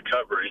 Celebrate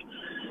Recovery,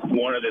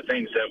 one of the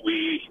things that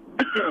we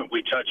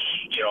touch,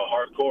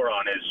 hardcore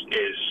on is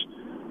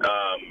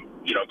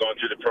going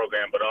through the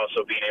program, but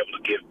also being able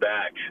to give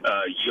back,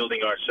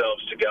 yielding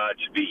ourselves to God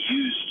to be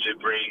used to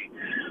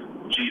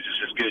bring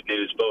Jesus' good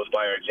news, both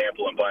by our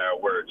example and by our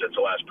words. That's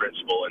the last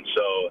principle. And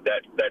so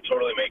that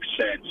totally makes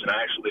sense. And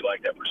I actually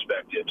like that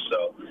perspective.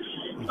 So,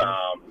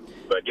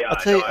 but yeah,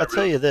 I'll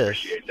tell you this.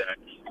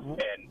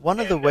 One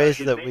of the ways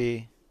that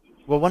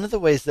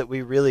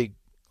we really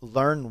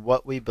learn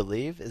what we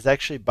believe is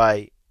actually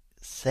by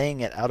saying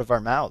it out of our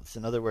mouths.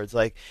 In other words,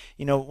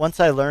 once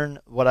I learn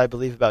what I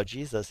believe about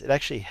Jesus, it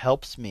actually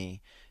helps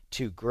me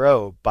to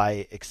grow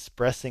by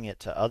expressing it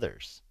to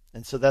others.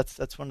 And so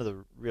that's one of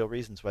the real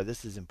reasons why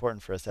this is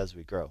important for us as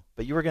we grow.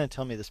 But you were going to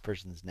tell me this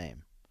person's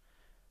name.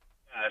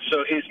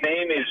 So his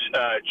name is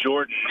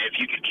Jordan. If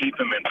you could keep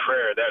him in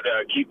prayer,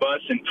 keep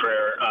us in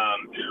prayer.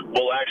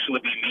 We'll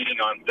actually be meeting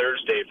on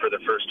Thursday for the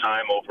first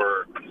time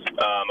over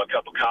a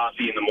cup of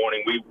coffee in the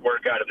morning. We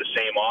work out of the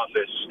same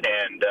office,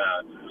 and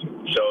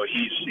so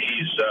he's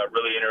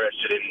really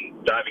interested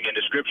in diving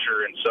into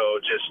Scripture, and so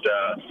just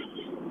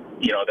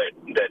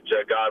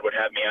that God would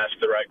have me ask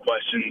the right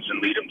questions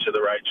and lead him to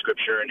the right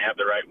Scripture and have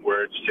the right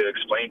words to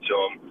explain to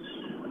him.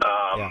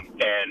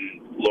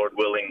 And Lord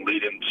willing,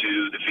 lead him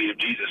to the feet of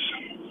Jesus.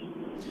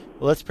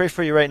 Well, let's pray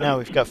for you right now.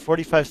 We've got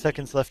 45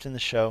 seconds left in the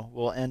show.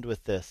 We'll end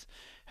with this.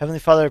 Heavenly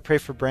Father, I pray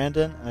for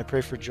Brandon and I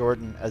pray for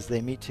Jordan as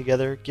they meet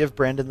together. Give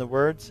Brandon the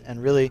words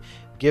and really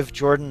give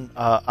Jordan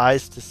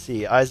eyes to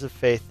see, eyes of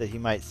faith, that he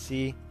might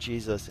see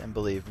Jesus and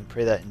believe. And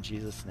pray that in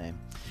Jesus' name.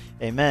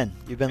 Amen.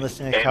 You've been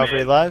listening to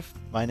Calvary Live.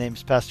 My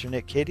name's Pastor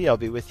Nick Cady. I'll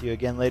be with you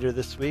again later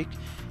this week.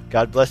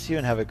 God bless you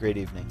and have a great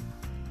evening.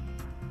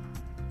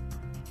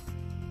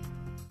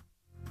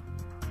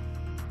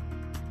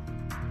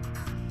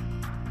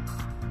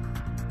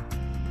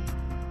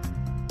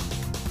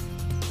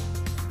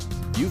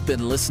 You've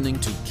been listening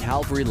to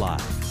Calvary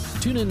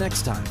Live. Tune in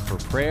next time for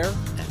prayer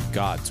and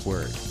God's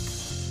Word.